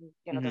agenda,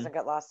 doesn't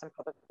get lost in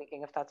public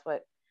speaking, if that's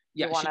what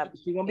you want to.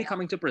 She won't be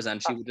coming to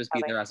present. She will just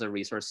be there as a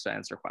resource to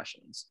answer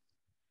questions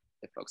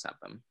if folks have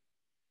them.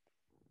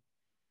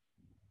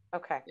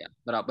 Okay. Yeah,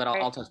 but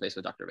I'll touch base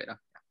with Dr. Veda.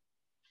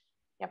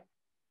 Yep.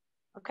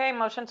 Okay,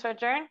 motion to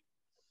adjourn.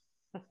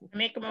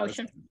 Make a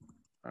motion.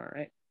 All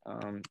right.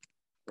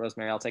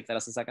 Rosemary, I'll take that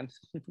as a second.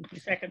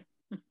 Second.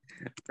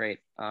 Great.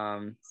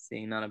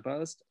 Seeing none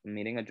opposed,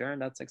 meeting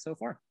adjourned at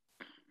 6:04.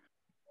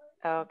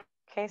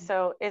 Okay,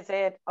 so is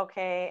it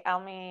okay,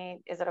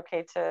 Almi, is it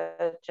okay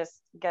to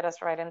just get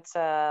us right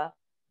into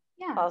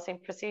policy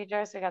and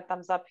procedures? We got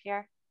thumbs up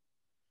here.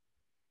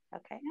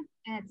 Okay.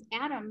 Yeah, and it's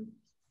Adam.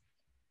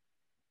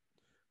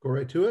 Go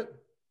right to it.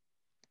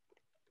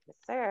 Yes,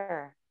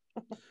 sir.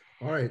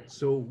 All right,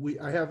 so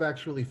I have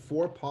actually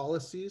 4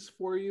 policies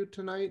for you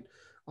tonight.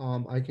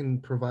 I can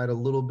provide a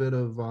little bit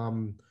of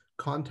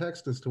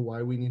context as to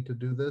why we need to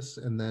do this,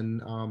 and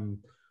then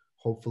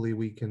hopefully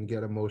we can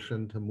get a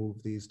motion to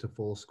move these to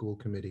full school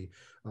committee.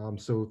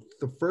 So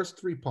the first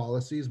 3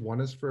 policies, one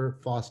is for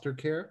foster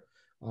care,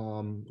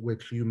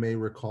 which you may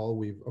recall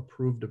we've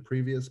approved a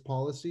previous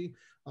policy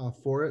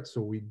for it,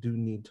 so we do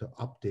need to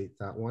update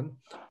that one.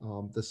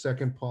 The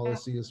second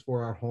policy is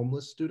for our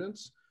homeless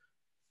students.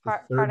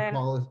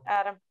 Pardon,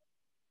 Adam,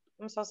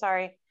 I'm so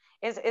sorry.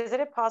 Is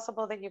it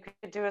possible that you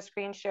could do a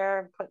screen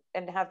share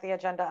and have the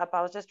agenda up?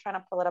 I was just trying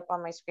to pull it up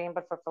on my screen,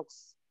 but for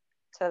folks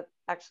to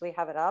actually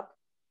have it up.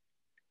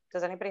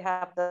 Does anybody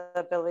have the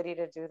ability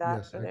to do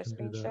that for their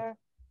screen share?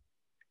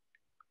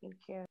 Thank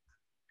you.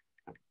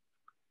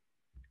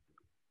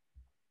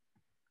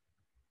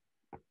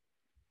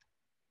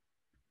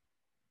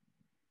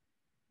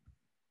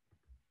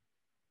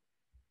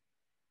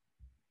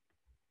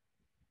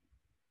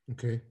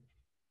 Okay.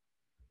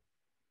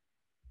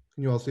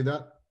 Can you all see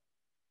that?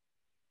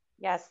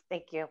 Yes,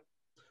 thank you.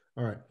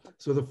 All right.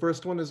 So the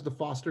first one is the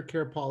foster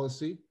care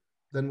policy.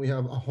 Then we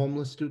have a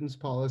homeless students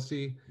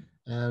policy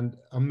and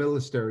a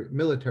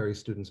military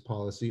students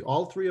policy.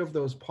 All 3 of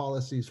those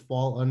policies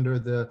fall under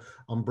the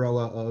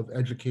umbrella of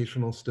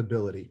educational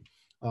stability.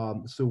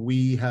 So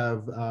we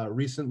have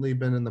recently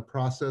been in the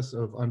process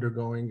of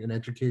undergoing an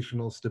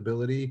educational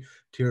stability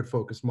tiered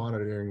focus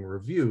monitoring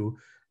review.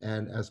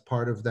 And as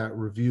part of that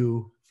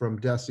review from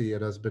DESE,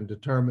 it has been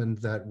determined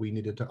that we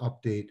needed to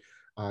update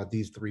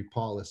these 3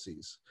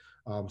 policies.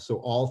 So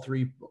all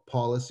 3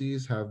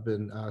 policies have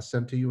been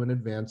sent to you in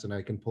advance, and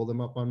I can pull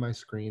them up on my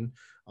screen,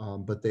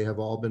 but they have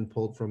all been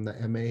pulled from the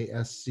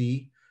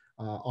MASC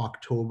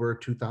October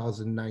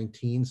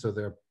 2019, so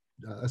they're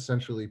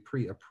essentially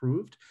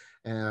pre-approved.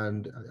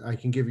 And I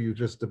can give you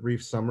just a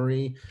brief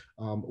summary.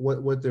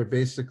 What they're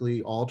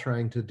basically all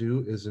trying to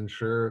do is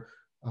ensure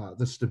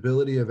the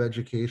stability of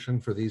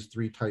education for these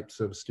 3 types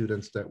of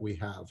students that we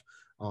have.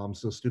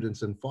 So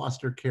students in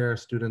foster care,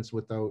 students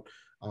without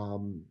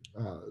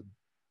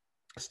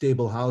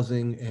stable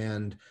housing,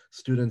 and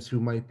students who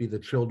might be the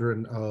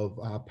children of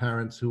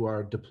parents who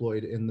are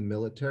deployed in the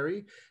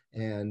military.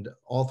 And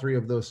all 3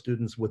 of those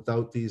students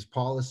without these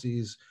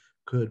policies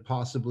could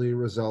possibly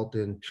result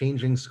in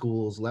changing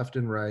schools left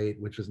and right,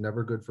 which is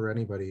never good for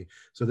anybody.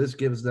 So this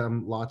gives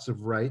them lots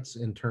of rights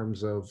in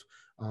terms of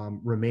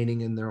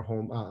remaining in their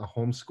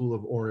home school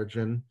of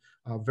origin,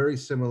 very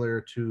similar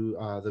to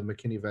the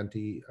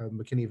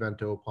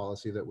McKinney-Vento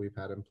policy that we've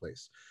had in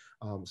place.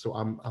 So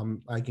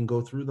I can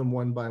go through them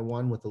one by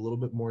one with a little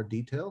bit more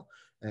detail.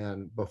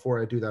 And before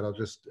I do that, I'll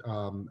just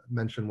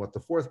mention what the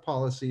 4th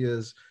policy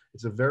is.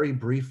 It's a very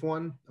brief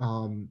one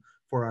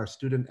for our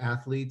student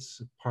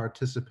athletes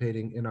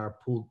participating in our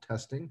pooled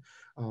testing.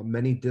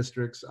 Many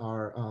districts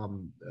are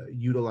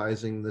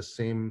utilizing the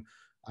same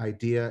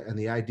idea. And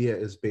the idea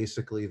is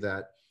basically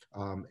that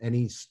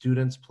any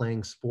students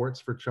playing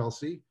sports for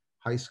Chelsea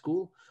High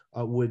School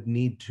would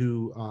need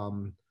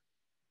to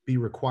be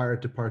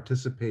required to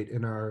participate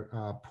in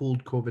our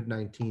pooled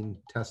COVID-19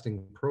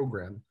 testing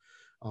program.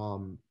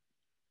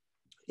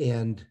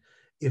 And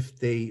if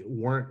they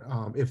weren't,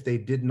 if they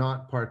did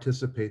not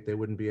participate, they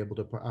wouldn't be able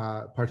to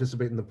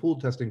participate in the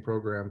pooled testing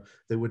program.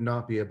 They would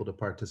not be able to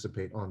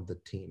participate on the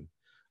team.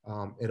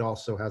 It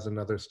also has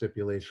another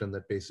stipulation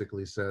that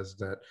basically says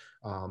that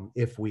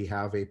if we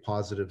have a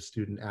positive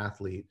student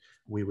athlete,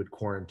 we would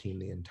quarantine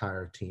the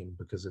entire team,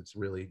 because it's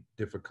really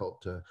difficult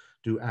to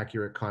do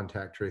accurate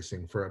contact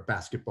tracing for a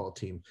basketball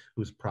team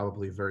who's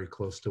probably very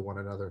close to one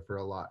another for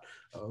a lot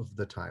of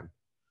the time.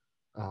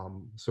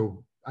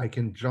 So I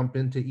can jump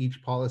into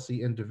each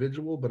policy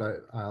individual, but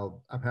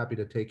I'm happy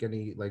to take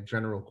any like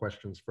general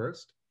questions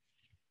first.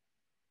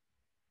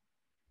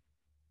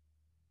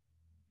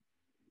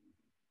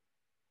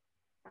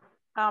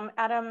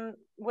 Adam,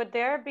 would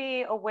there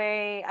be a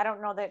way, I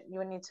don't know that you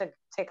would need to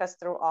take us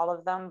through all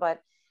of them,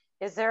 but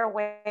is there a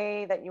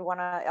way that you want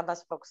to,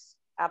 unless folks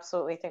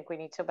absolutely think we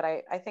need to, but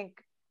I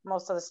think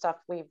most of the stuff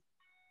we've,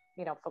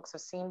 folks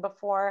have seen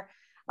before,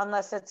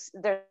 unless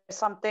there's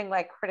something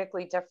like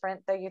critically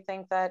different that you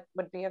think that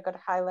would be a good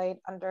highlight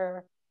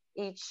under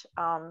each.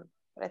 But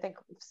I think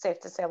it's safe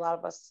to say a lot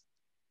of us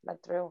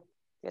went through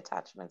the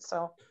attachments.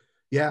 So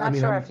yeah, I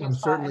mean, sure I'm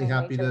certainly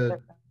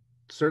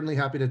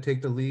happy to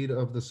take the lead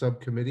of the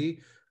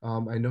subcommittee.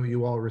 I know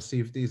you all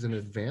received these in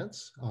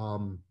advance.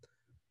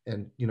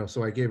 And,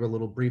 so I gave a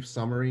little brief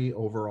summary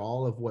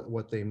overall of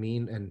what they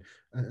mean. And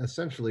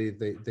essentially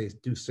they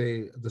do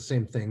say the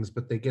same things,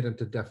 but they get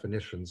into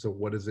definitions. So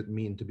what does it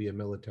mean to be a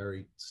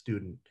military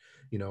student?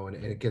 And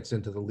it gets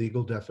into the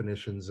legal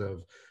definitions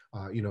of,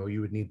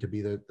 you would need to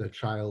be the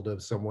child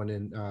of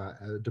someone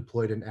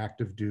deployed in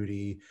active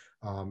duty.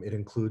 It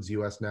includes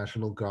U.S.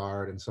 National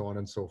Guard and so on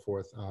and so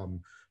forth.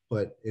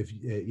 But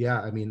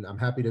I mean, I'm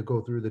happy to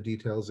go through the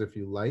details if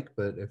you like,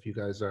 but if you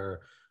guys are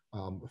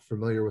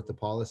familiar with the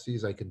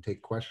policies, I can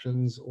take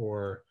questions,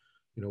 or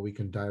we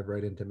can dive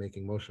right into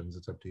making motions.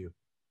 It's up to you.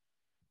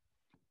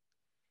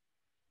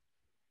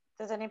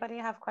 Does anybody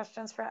have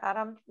questions for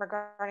Adam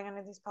regarding any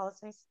of these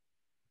policies?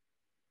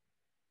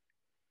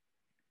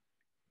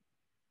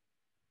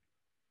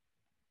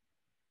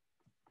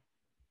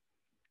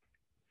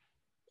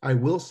 I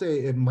will say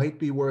it might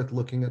be worth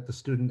looking at the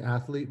student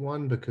athlete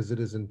one because it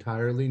is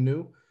entirely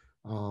new,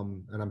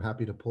 and I'm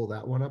happy to pull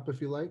that one up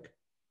if you like.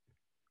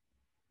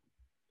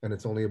 And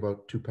it's only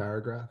about 2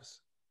 paragraphs.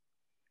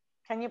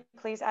 Can you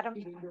please, Adam?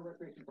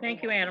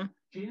 Thank you, Adam.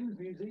 Gyms,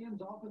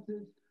 museums,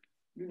 offices,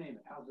 you name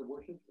it. House of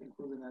worship,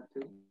 including that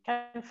too.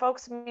 Can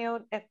folks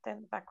mute it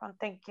in the background?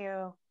 Thank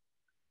you.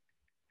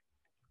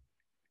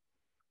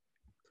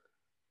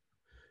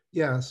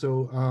 Yeah,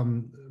 so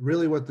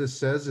really what this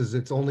says is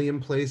it's only in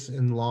place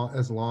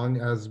as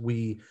long as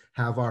we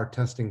have our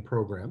testing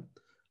program.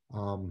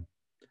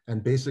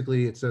 And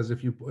basically it says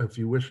if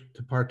you wish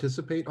to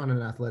participate on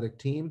an athletic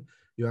team,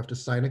 you have to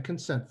sign a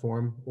consent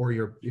form, or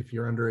if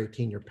you're under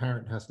 18, your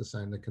parent has to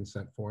sign the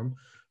consent form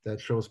that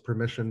shows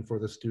permission for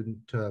the student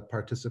to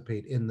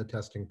participate in the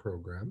testing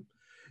program.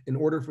 In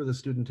order for the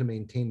student to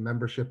maintain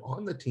membership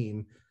on the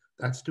team,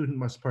 that student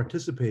must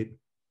participate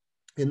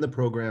in the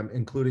program,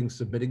 including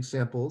submitting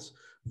samples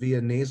via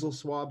nasal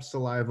swab,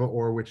 saliva,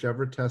 or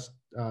whichever test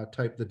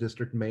type the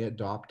district may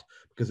adopt,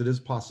 because it is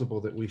possible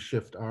that we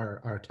shift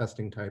our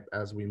testing type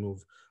as we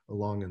move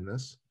along in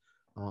this.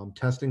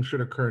 Testing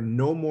should occur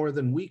no more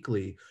than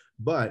weekly,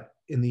 but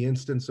in the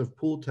instance of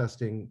pool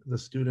testing, the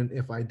student,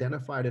 if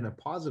identified in a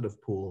positive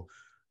pool,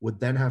 would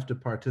then have to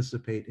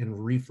participate in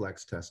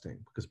reflex testing,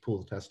 because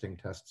pool testing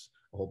tests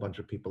a whole bunch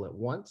of people at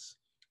once.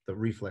 The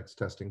reflex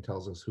testing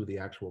tells us who the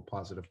actual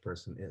positive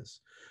person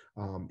is.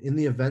 In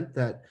the event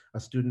that a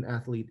student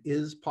athlete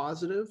is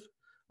positive,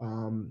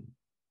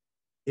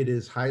 it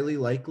is highly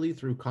likely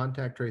through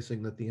contact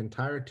tracing that the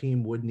entire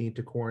team would need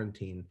to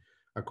quarantine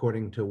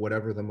according to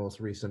whatever the most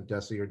recent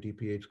DESE or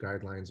DPH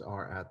guidelines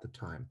are at the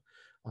time.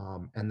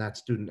 And that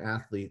student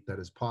athlete that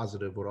is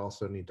positive would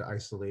also need to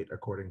isolate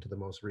according to the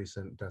most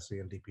recent DESE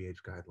and DPH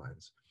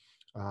guidelines.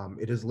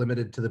 It is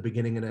limited to the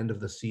beginning and end of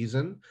the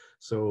season.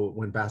 So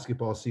when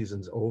basketball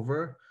season's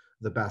over,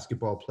 the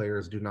basketball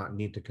players do not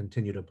need to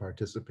continue to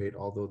participate,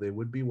 although they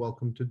would be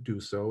welcome to do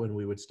so, and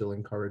we would still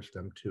encourage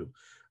them to.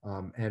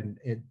 And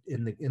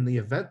in the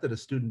event that a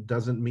student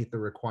doesn't meet the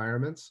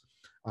requirements,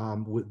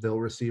 they'll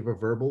receive a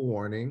verbal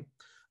warning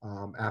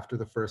after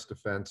the first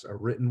offense, a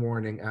written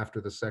warning after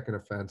the second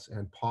offense,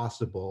 and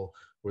possible,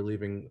 we're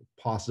leaving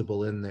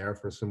possible in there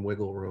for some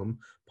wiggle room,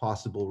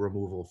 possible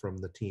removal from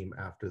the team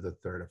after the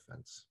third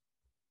offense.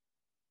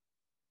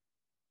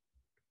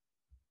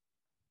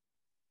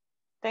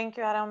 Thank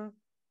you, Adam.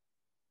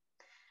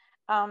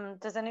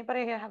 Does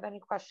anybody here have any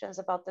questions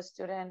about the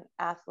student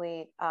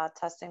athlete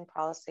testing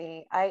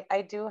policy?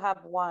 I do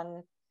have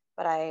one,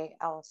 but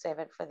I'll save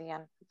it for the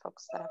end for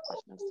folks that have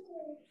questions.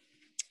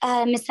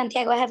 Ms.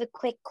 Santiago, I have a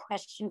quick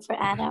question for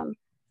Adam.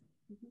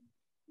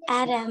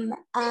 Adam,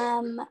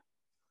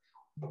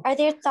 are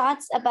there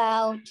thoughts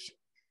about,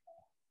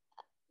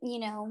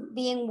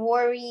 being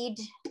worried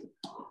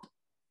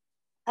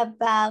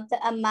about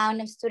the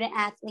amount of student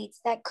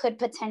athletes that could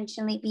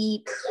potentially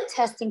be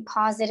testing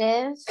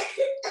positive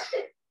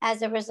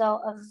as a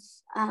result of,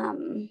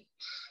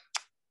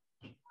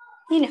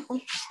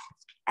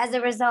 as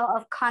a result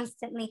of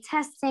constantly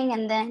testing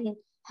and then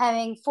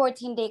having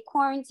 14-day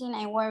quarantine?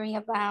 I worry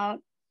about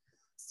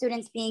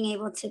students being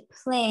able to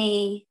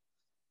play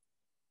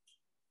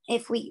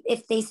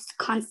if they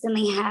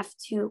constantly have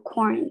to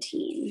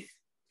quarantine.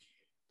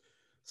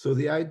 So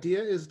the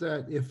idea is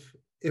that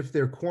if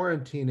they're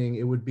quarantining,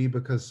 it would be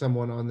because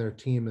someone on their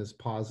team is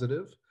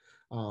positive.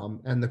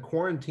 And the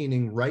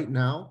quarantining right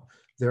now,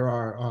 there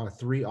are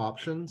 3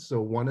 options.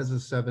 So one is a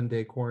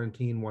 7-day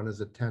quarantine, one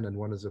is a 10, and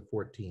one is a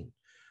 14.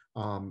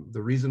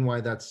 The reason why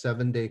that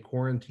 7-day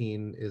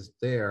quarantine is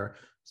there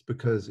is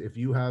because if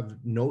you have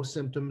no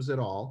symptoms at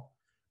all,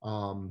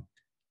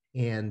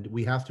 and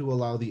we have to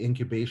allow the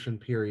incubation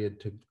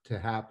period to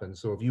happen.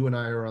 So if you and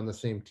I are on the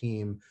same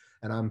team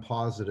and I'm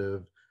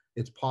positive,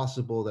 it's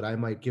possible that I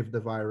might give the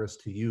virus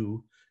to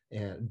you,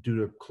 and due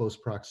to close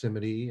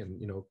proximity,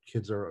 and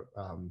kids are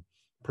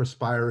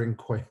perspiring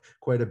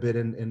quite a bit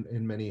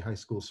in many high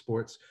school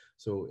sports,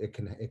 so it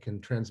can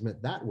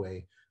transmit that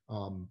way.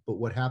 But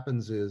what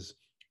happens is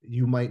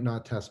you might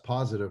not test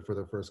positive for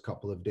the first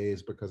couple of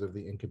days because of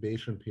the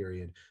incubation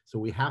period. So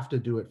we have to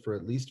do it for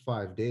at least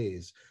 5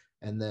 days,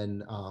 and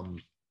then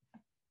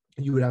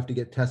you would have to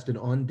get tested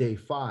on day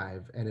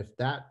 5, and if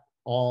that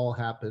all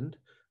happened,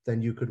 then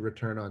you could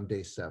return on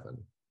day 7.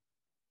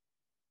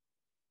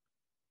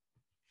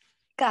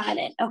 Got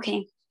it.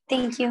 Okay.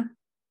 Thank you.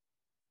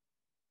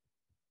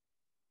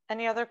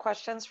 Any other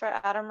questions for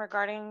Adam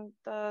regarding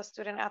the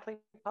student athlete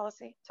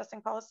policy,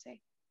 testing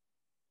policy?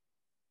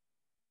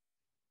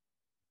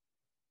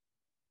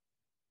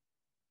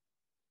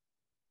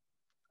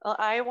 Well,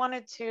 I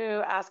wanted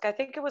to ask, I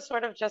think it was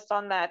sort of just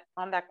on that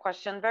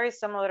question, very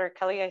similar to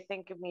Kelly. I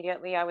think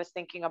immediately I was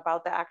thinking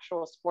about the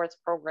actual sports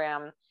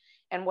program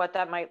and what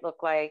that might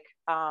look like.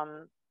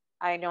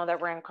 I know that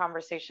we're in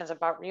conversations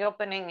about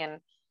reopening and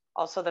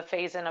also the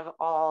phase in of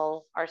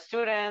all our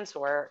students,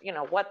 or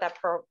what that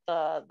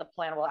the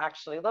plan will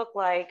actually look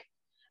like.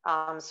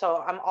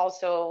 So I'm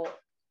also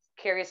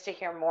curious to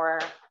hear more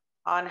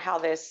on how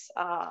this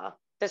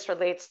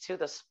relates to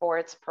the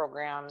sports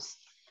programs.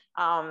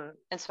 And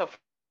so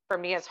for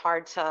me, it's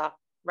hard to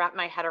wrap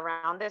my head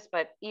around this,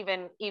 but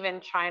even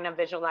trying to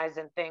visualize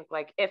and think,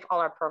 like, if all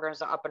our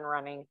programs are up and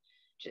running,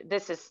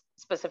 this is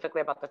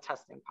specifically about the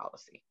testing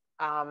policy.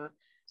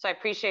 So I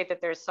appreciate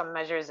that there's some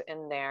measures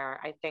in there.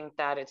 I think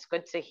that it's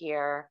good to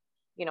hear,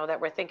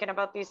 that we're thinking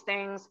about these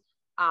things.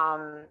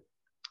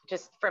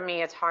 Just for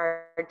me, it's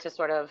hard to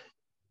sort of,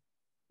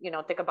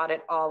 think about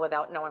it all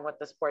without knowing what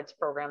the sports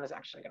program is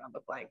actually going to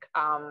look like.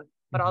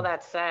 But all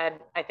that said,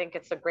 I think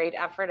it's a great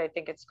effort. I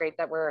think it's great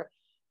that we're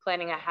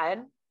planning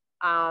ahead.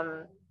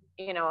 And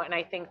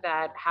I think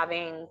that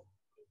having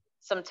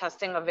some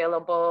testing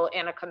available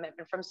and a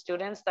commitment from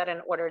students that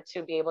in order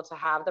to be able to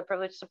have the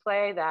privilege to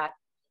play, that,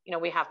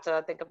 we have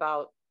to think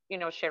about,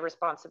 shared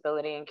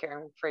responsibility and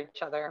caring for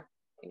each other,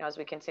 as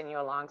we continue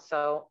along.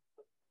 So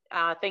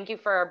thank you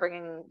for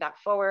bringing that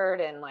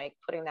forward and like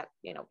putting that,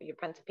 your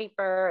pen to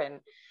paper,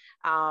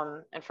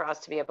 and for us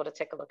to be able to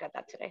take a look at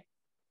that today.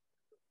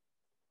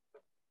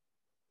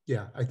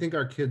 Yeah, I think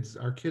our kids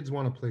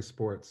want to play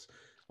sports,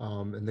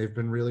 and they've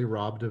been really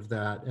robbed of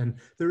that. And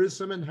there is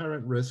some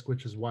inherent risk,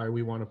 which is why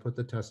we want to put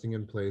the testing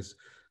in place.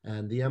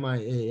 And the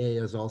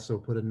MIAA has also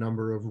put a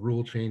number of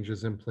rule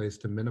changes in place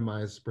to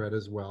minimize spread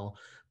as well.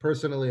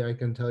 Personally, I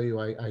can tell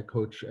you, I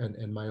coach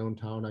in my own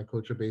town. I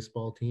coach a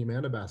baseball team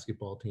and a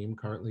basketball team,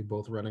 currently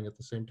both running at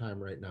the same time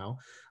right now.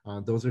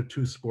 Those are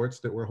 2 sports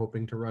that we're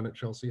hoping to run at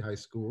Chelse High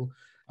School.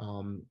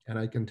 And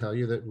I can tell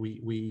you that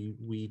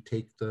we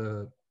take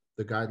the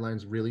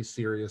guidelines really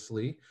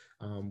seriously.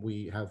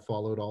 We have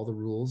followed all the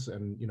rules,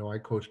 and I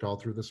coached all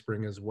through the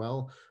spring as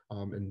well.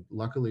 And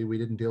luckily, we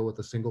didn't deal with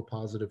a single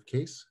positive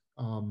case.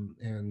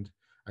 And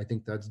I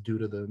think that's due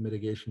to the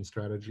mitigation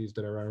strategies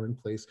that are in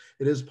place.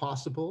 It is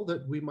possible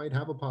that we might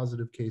have a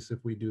positive case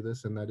if we do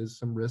this, and that is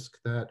some risk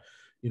that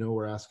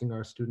we're asking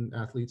our student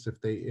athletes, if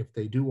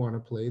they do want to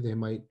play, they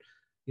might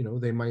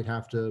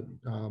have to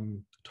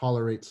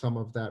tolerate some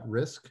of that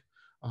risk.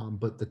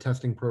 But the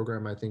testing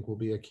program, I think, will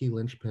be a key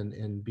linchpin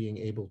in being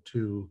able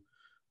to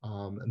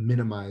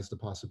minimize the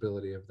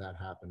possibility of that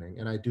happening.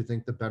 And I do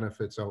think the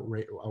benefits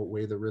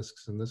outweigh the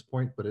risks in this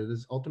point, but it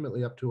is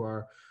ultimately up to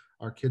our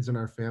kids and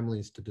our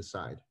families to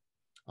decide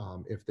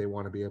if they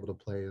want to be able to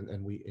play.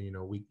 And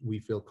we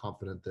feel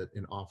confident that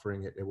in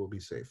offering it, it will be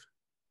safe.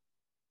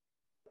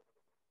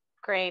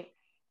 Great.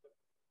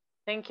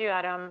 Thank you,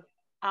 Adam.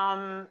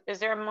 Is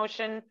there a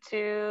motion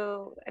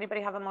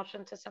anybody have a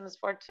motion to send this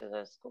forward to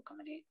the school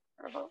committee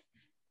for a vote?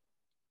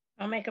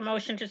 I'll make a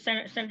motion to send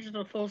it to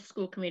the full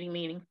school committee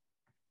meeting.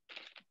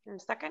 In a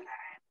second.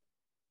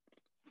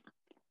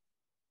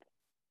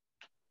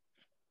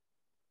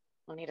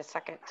 We'll need a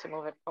second to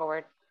move it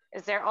forward.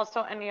 Is there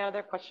also any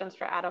other questions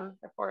for Adam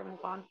before we move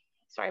on?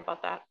 Sorry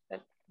about that,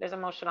 but there's a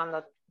motion on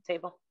the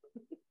table.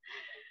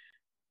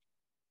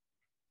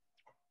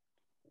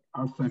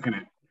 I'll second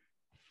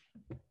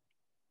it.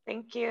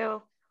 Thank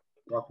you.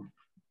 Welcome.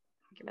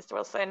 Thank you, Mr.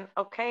 Wilson.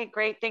 Okay,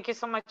 great. Thank you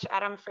so much,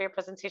 Adam, for your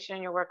presentation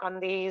and your work on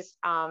these,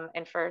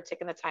 and for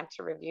taking the time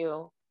to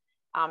review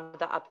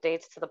the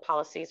updates to the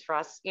policies for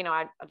us.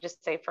 I'd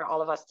just say for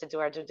all of us to do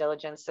our due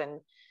diligence and,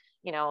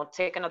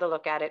 take another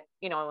look at it,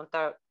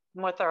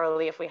 more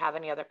thoroughly if we have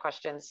any other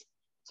questions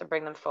to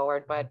bring them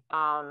forward. But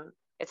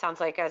it sounds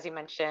like, as you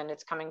mentioned,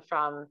 it's coming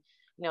from,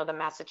 the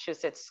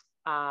Massachusetts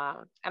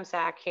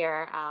MSAC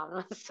here.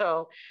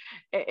 So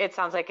it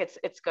sounds like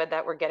it's good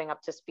that we're getting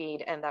up to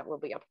speed and that we'll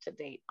be up to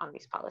date on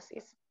these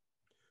policies.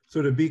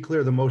 So to be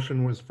clear, the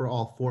motion was for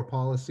all 4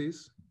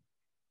 policies?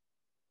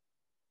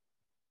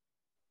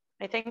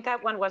 I think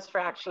that one was for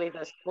actually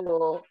the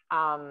school,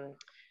 I'm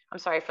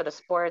sorry, for the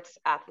sports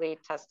athlete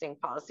testing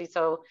policy.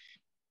 So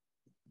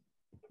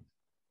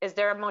is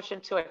there a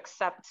motion to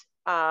accept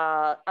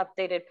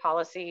updated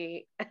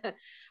policy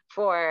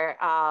for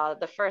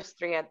the first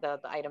three of the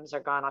items are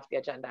gone off the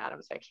agenda,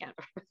 Adam, so I can't.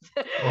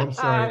 Oh, I'm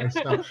sorry, I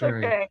stopped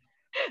sharing. Okay.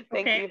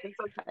 Thank Okay. you.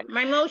 That's okay.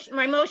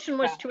 My motion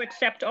was to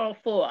accept all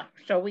four,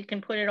 so we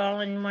can put it all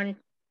in one.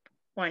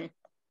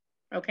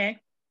 Okay.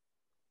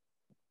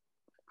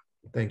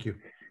 Thank you.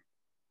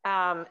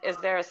 Is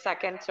there a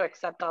second to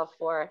accept all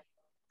four?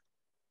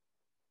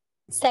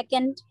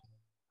 Second.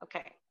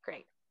 Okay,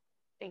 great.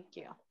 Thank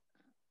you.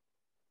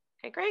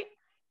 Okay, great.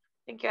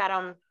 Thank you,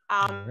 Adam.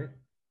 Right.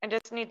 I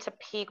just need to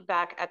peek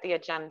back at the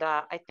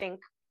agenda. I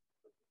think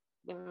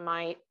we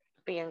might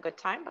be in good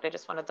time, but I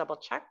just want to double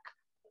check.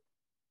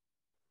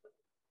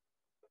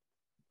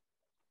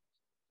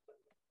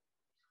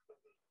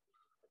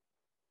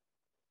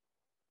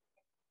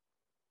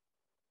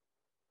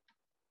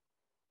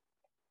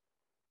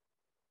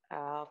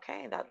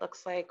 Okay, that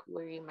looks like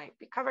we might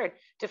be covered.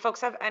 Do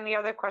folks have any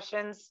other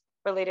questions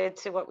related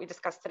to what we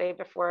discussed today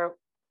before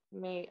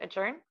we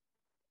adjourn?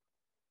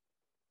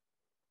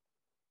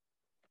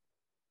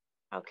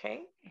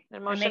 Okay. The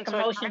motion I make a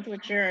motion to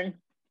adjourn.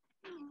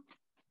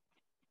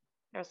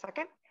 There a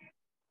second?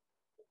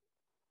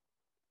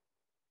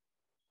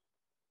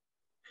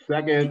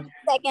 Second.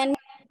 Second.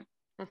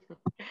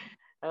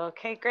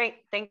 Okay, great.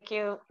 Thank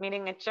you.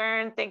 Meeting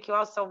adjourned. Thank you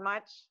all so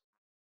much.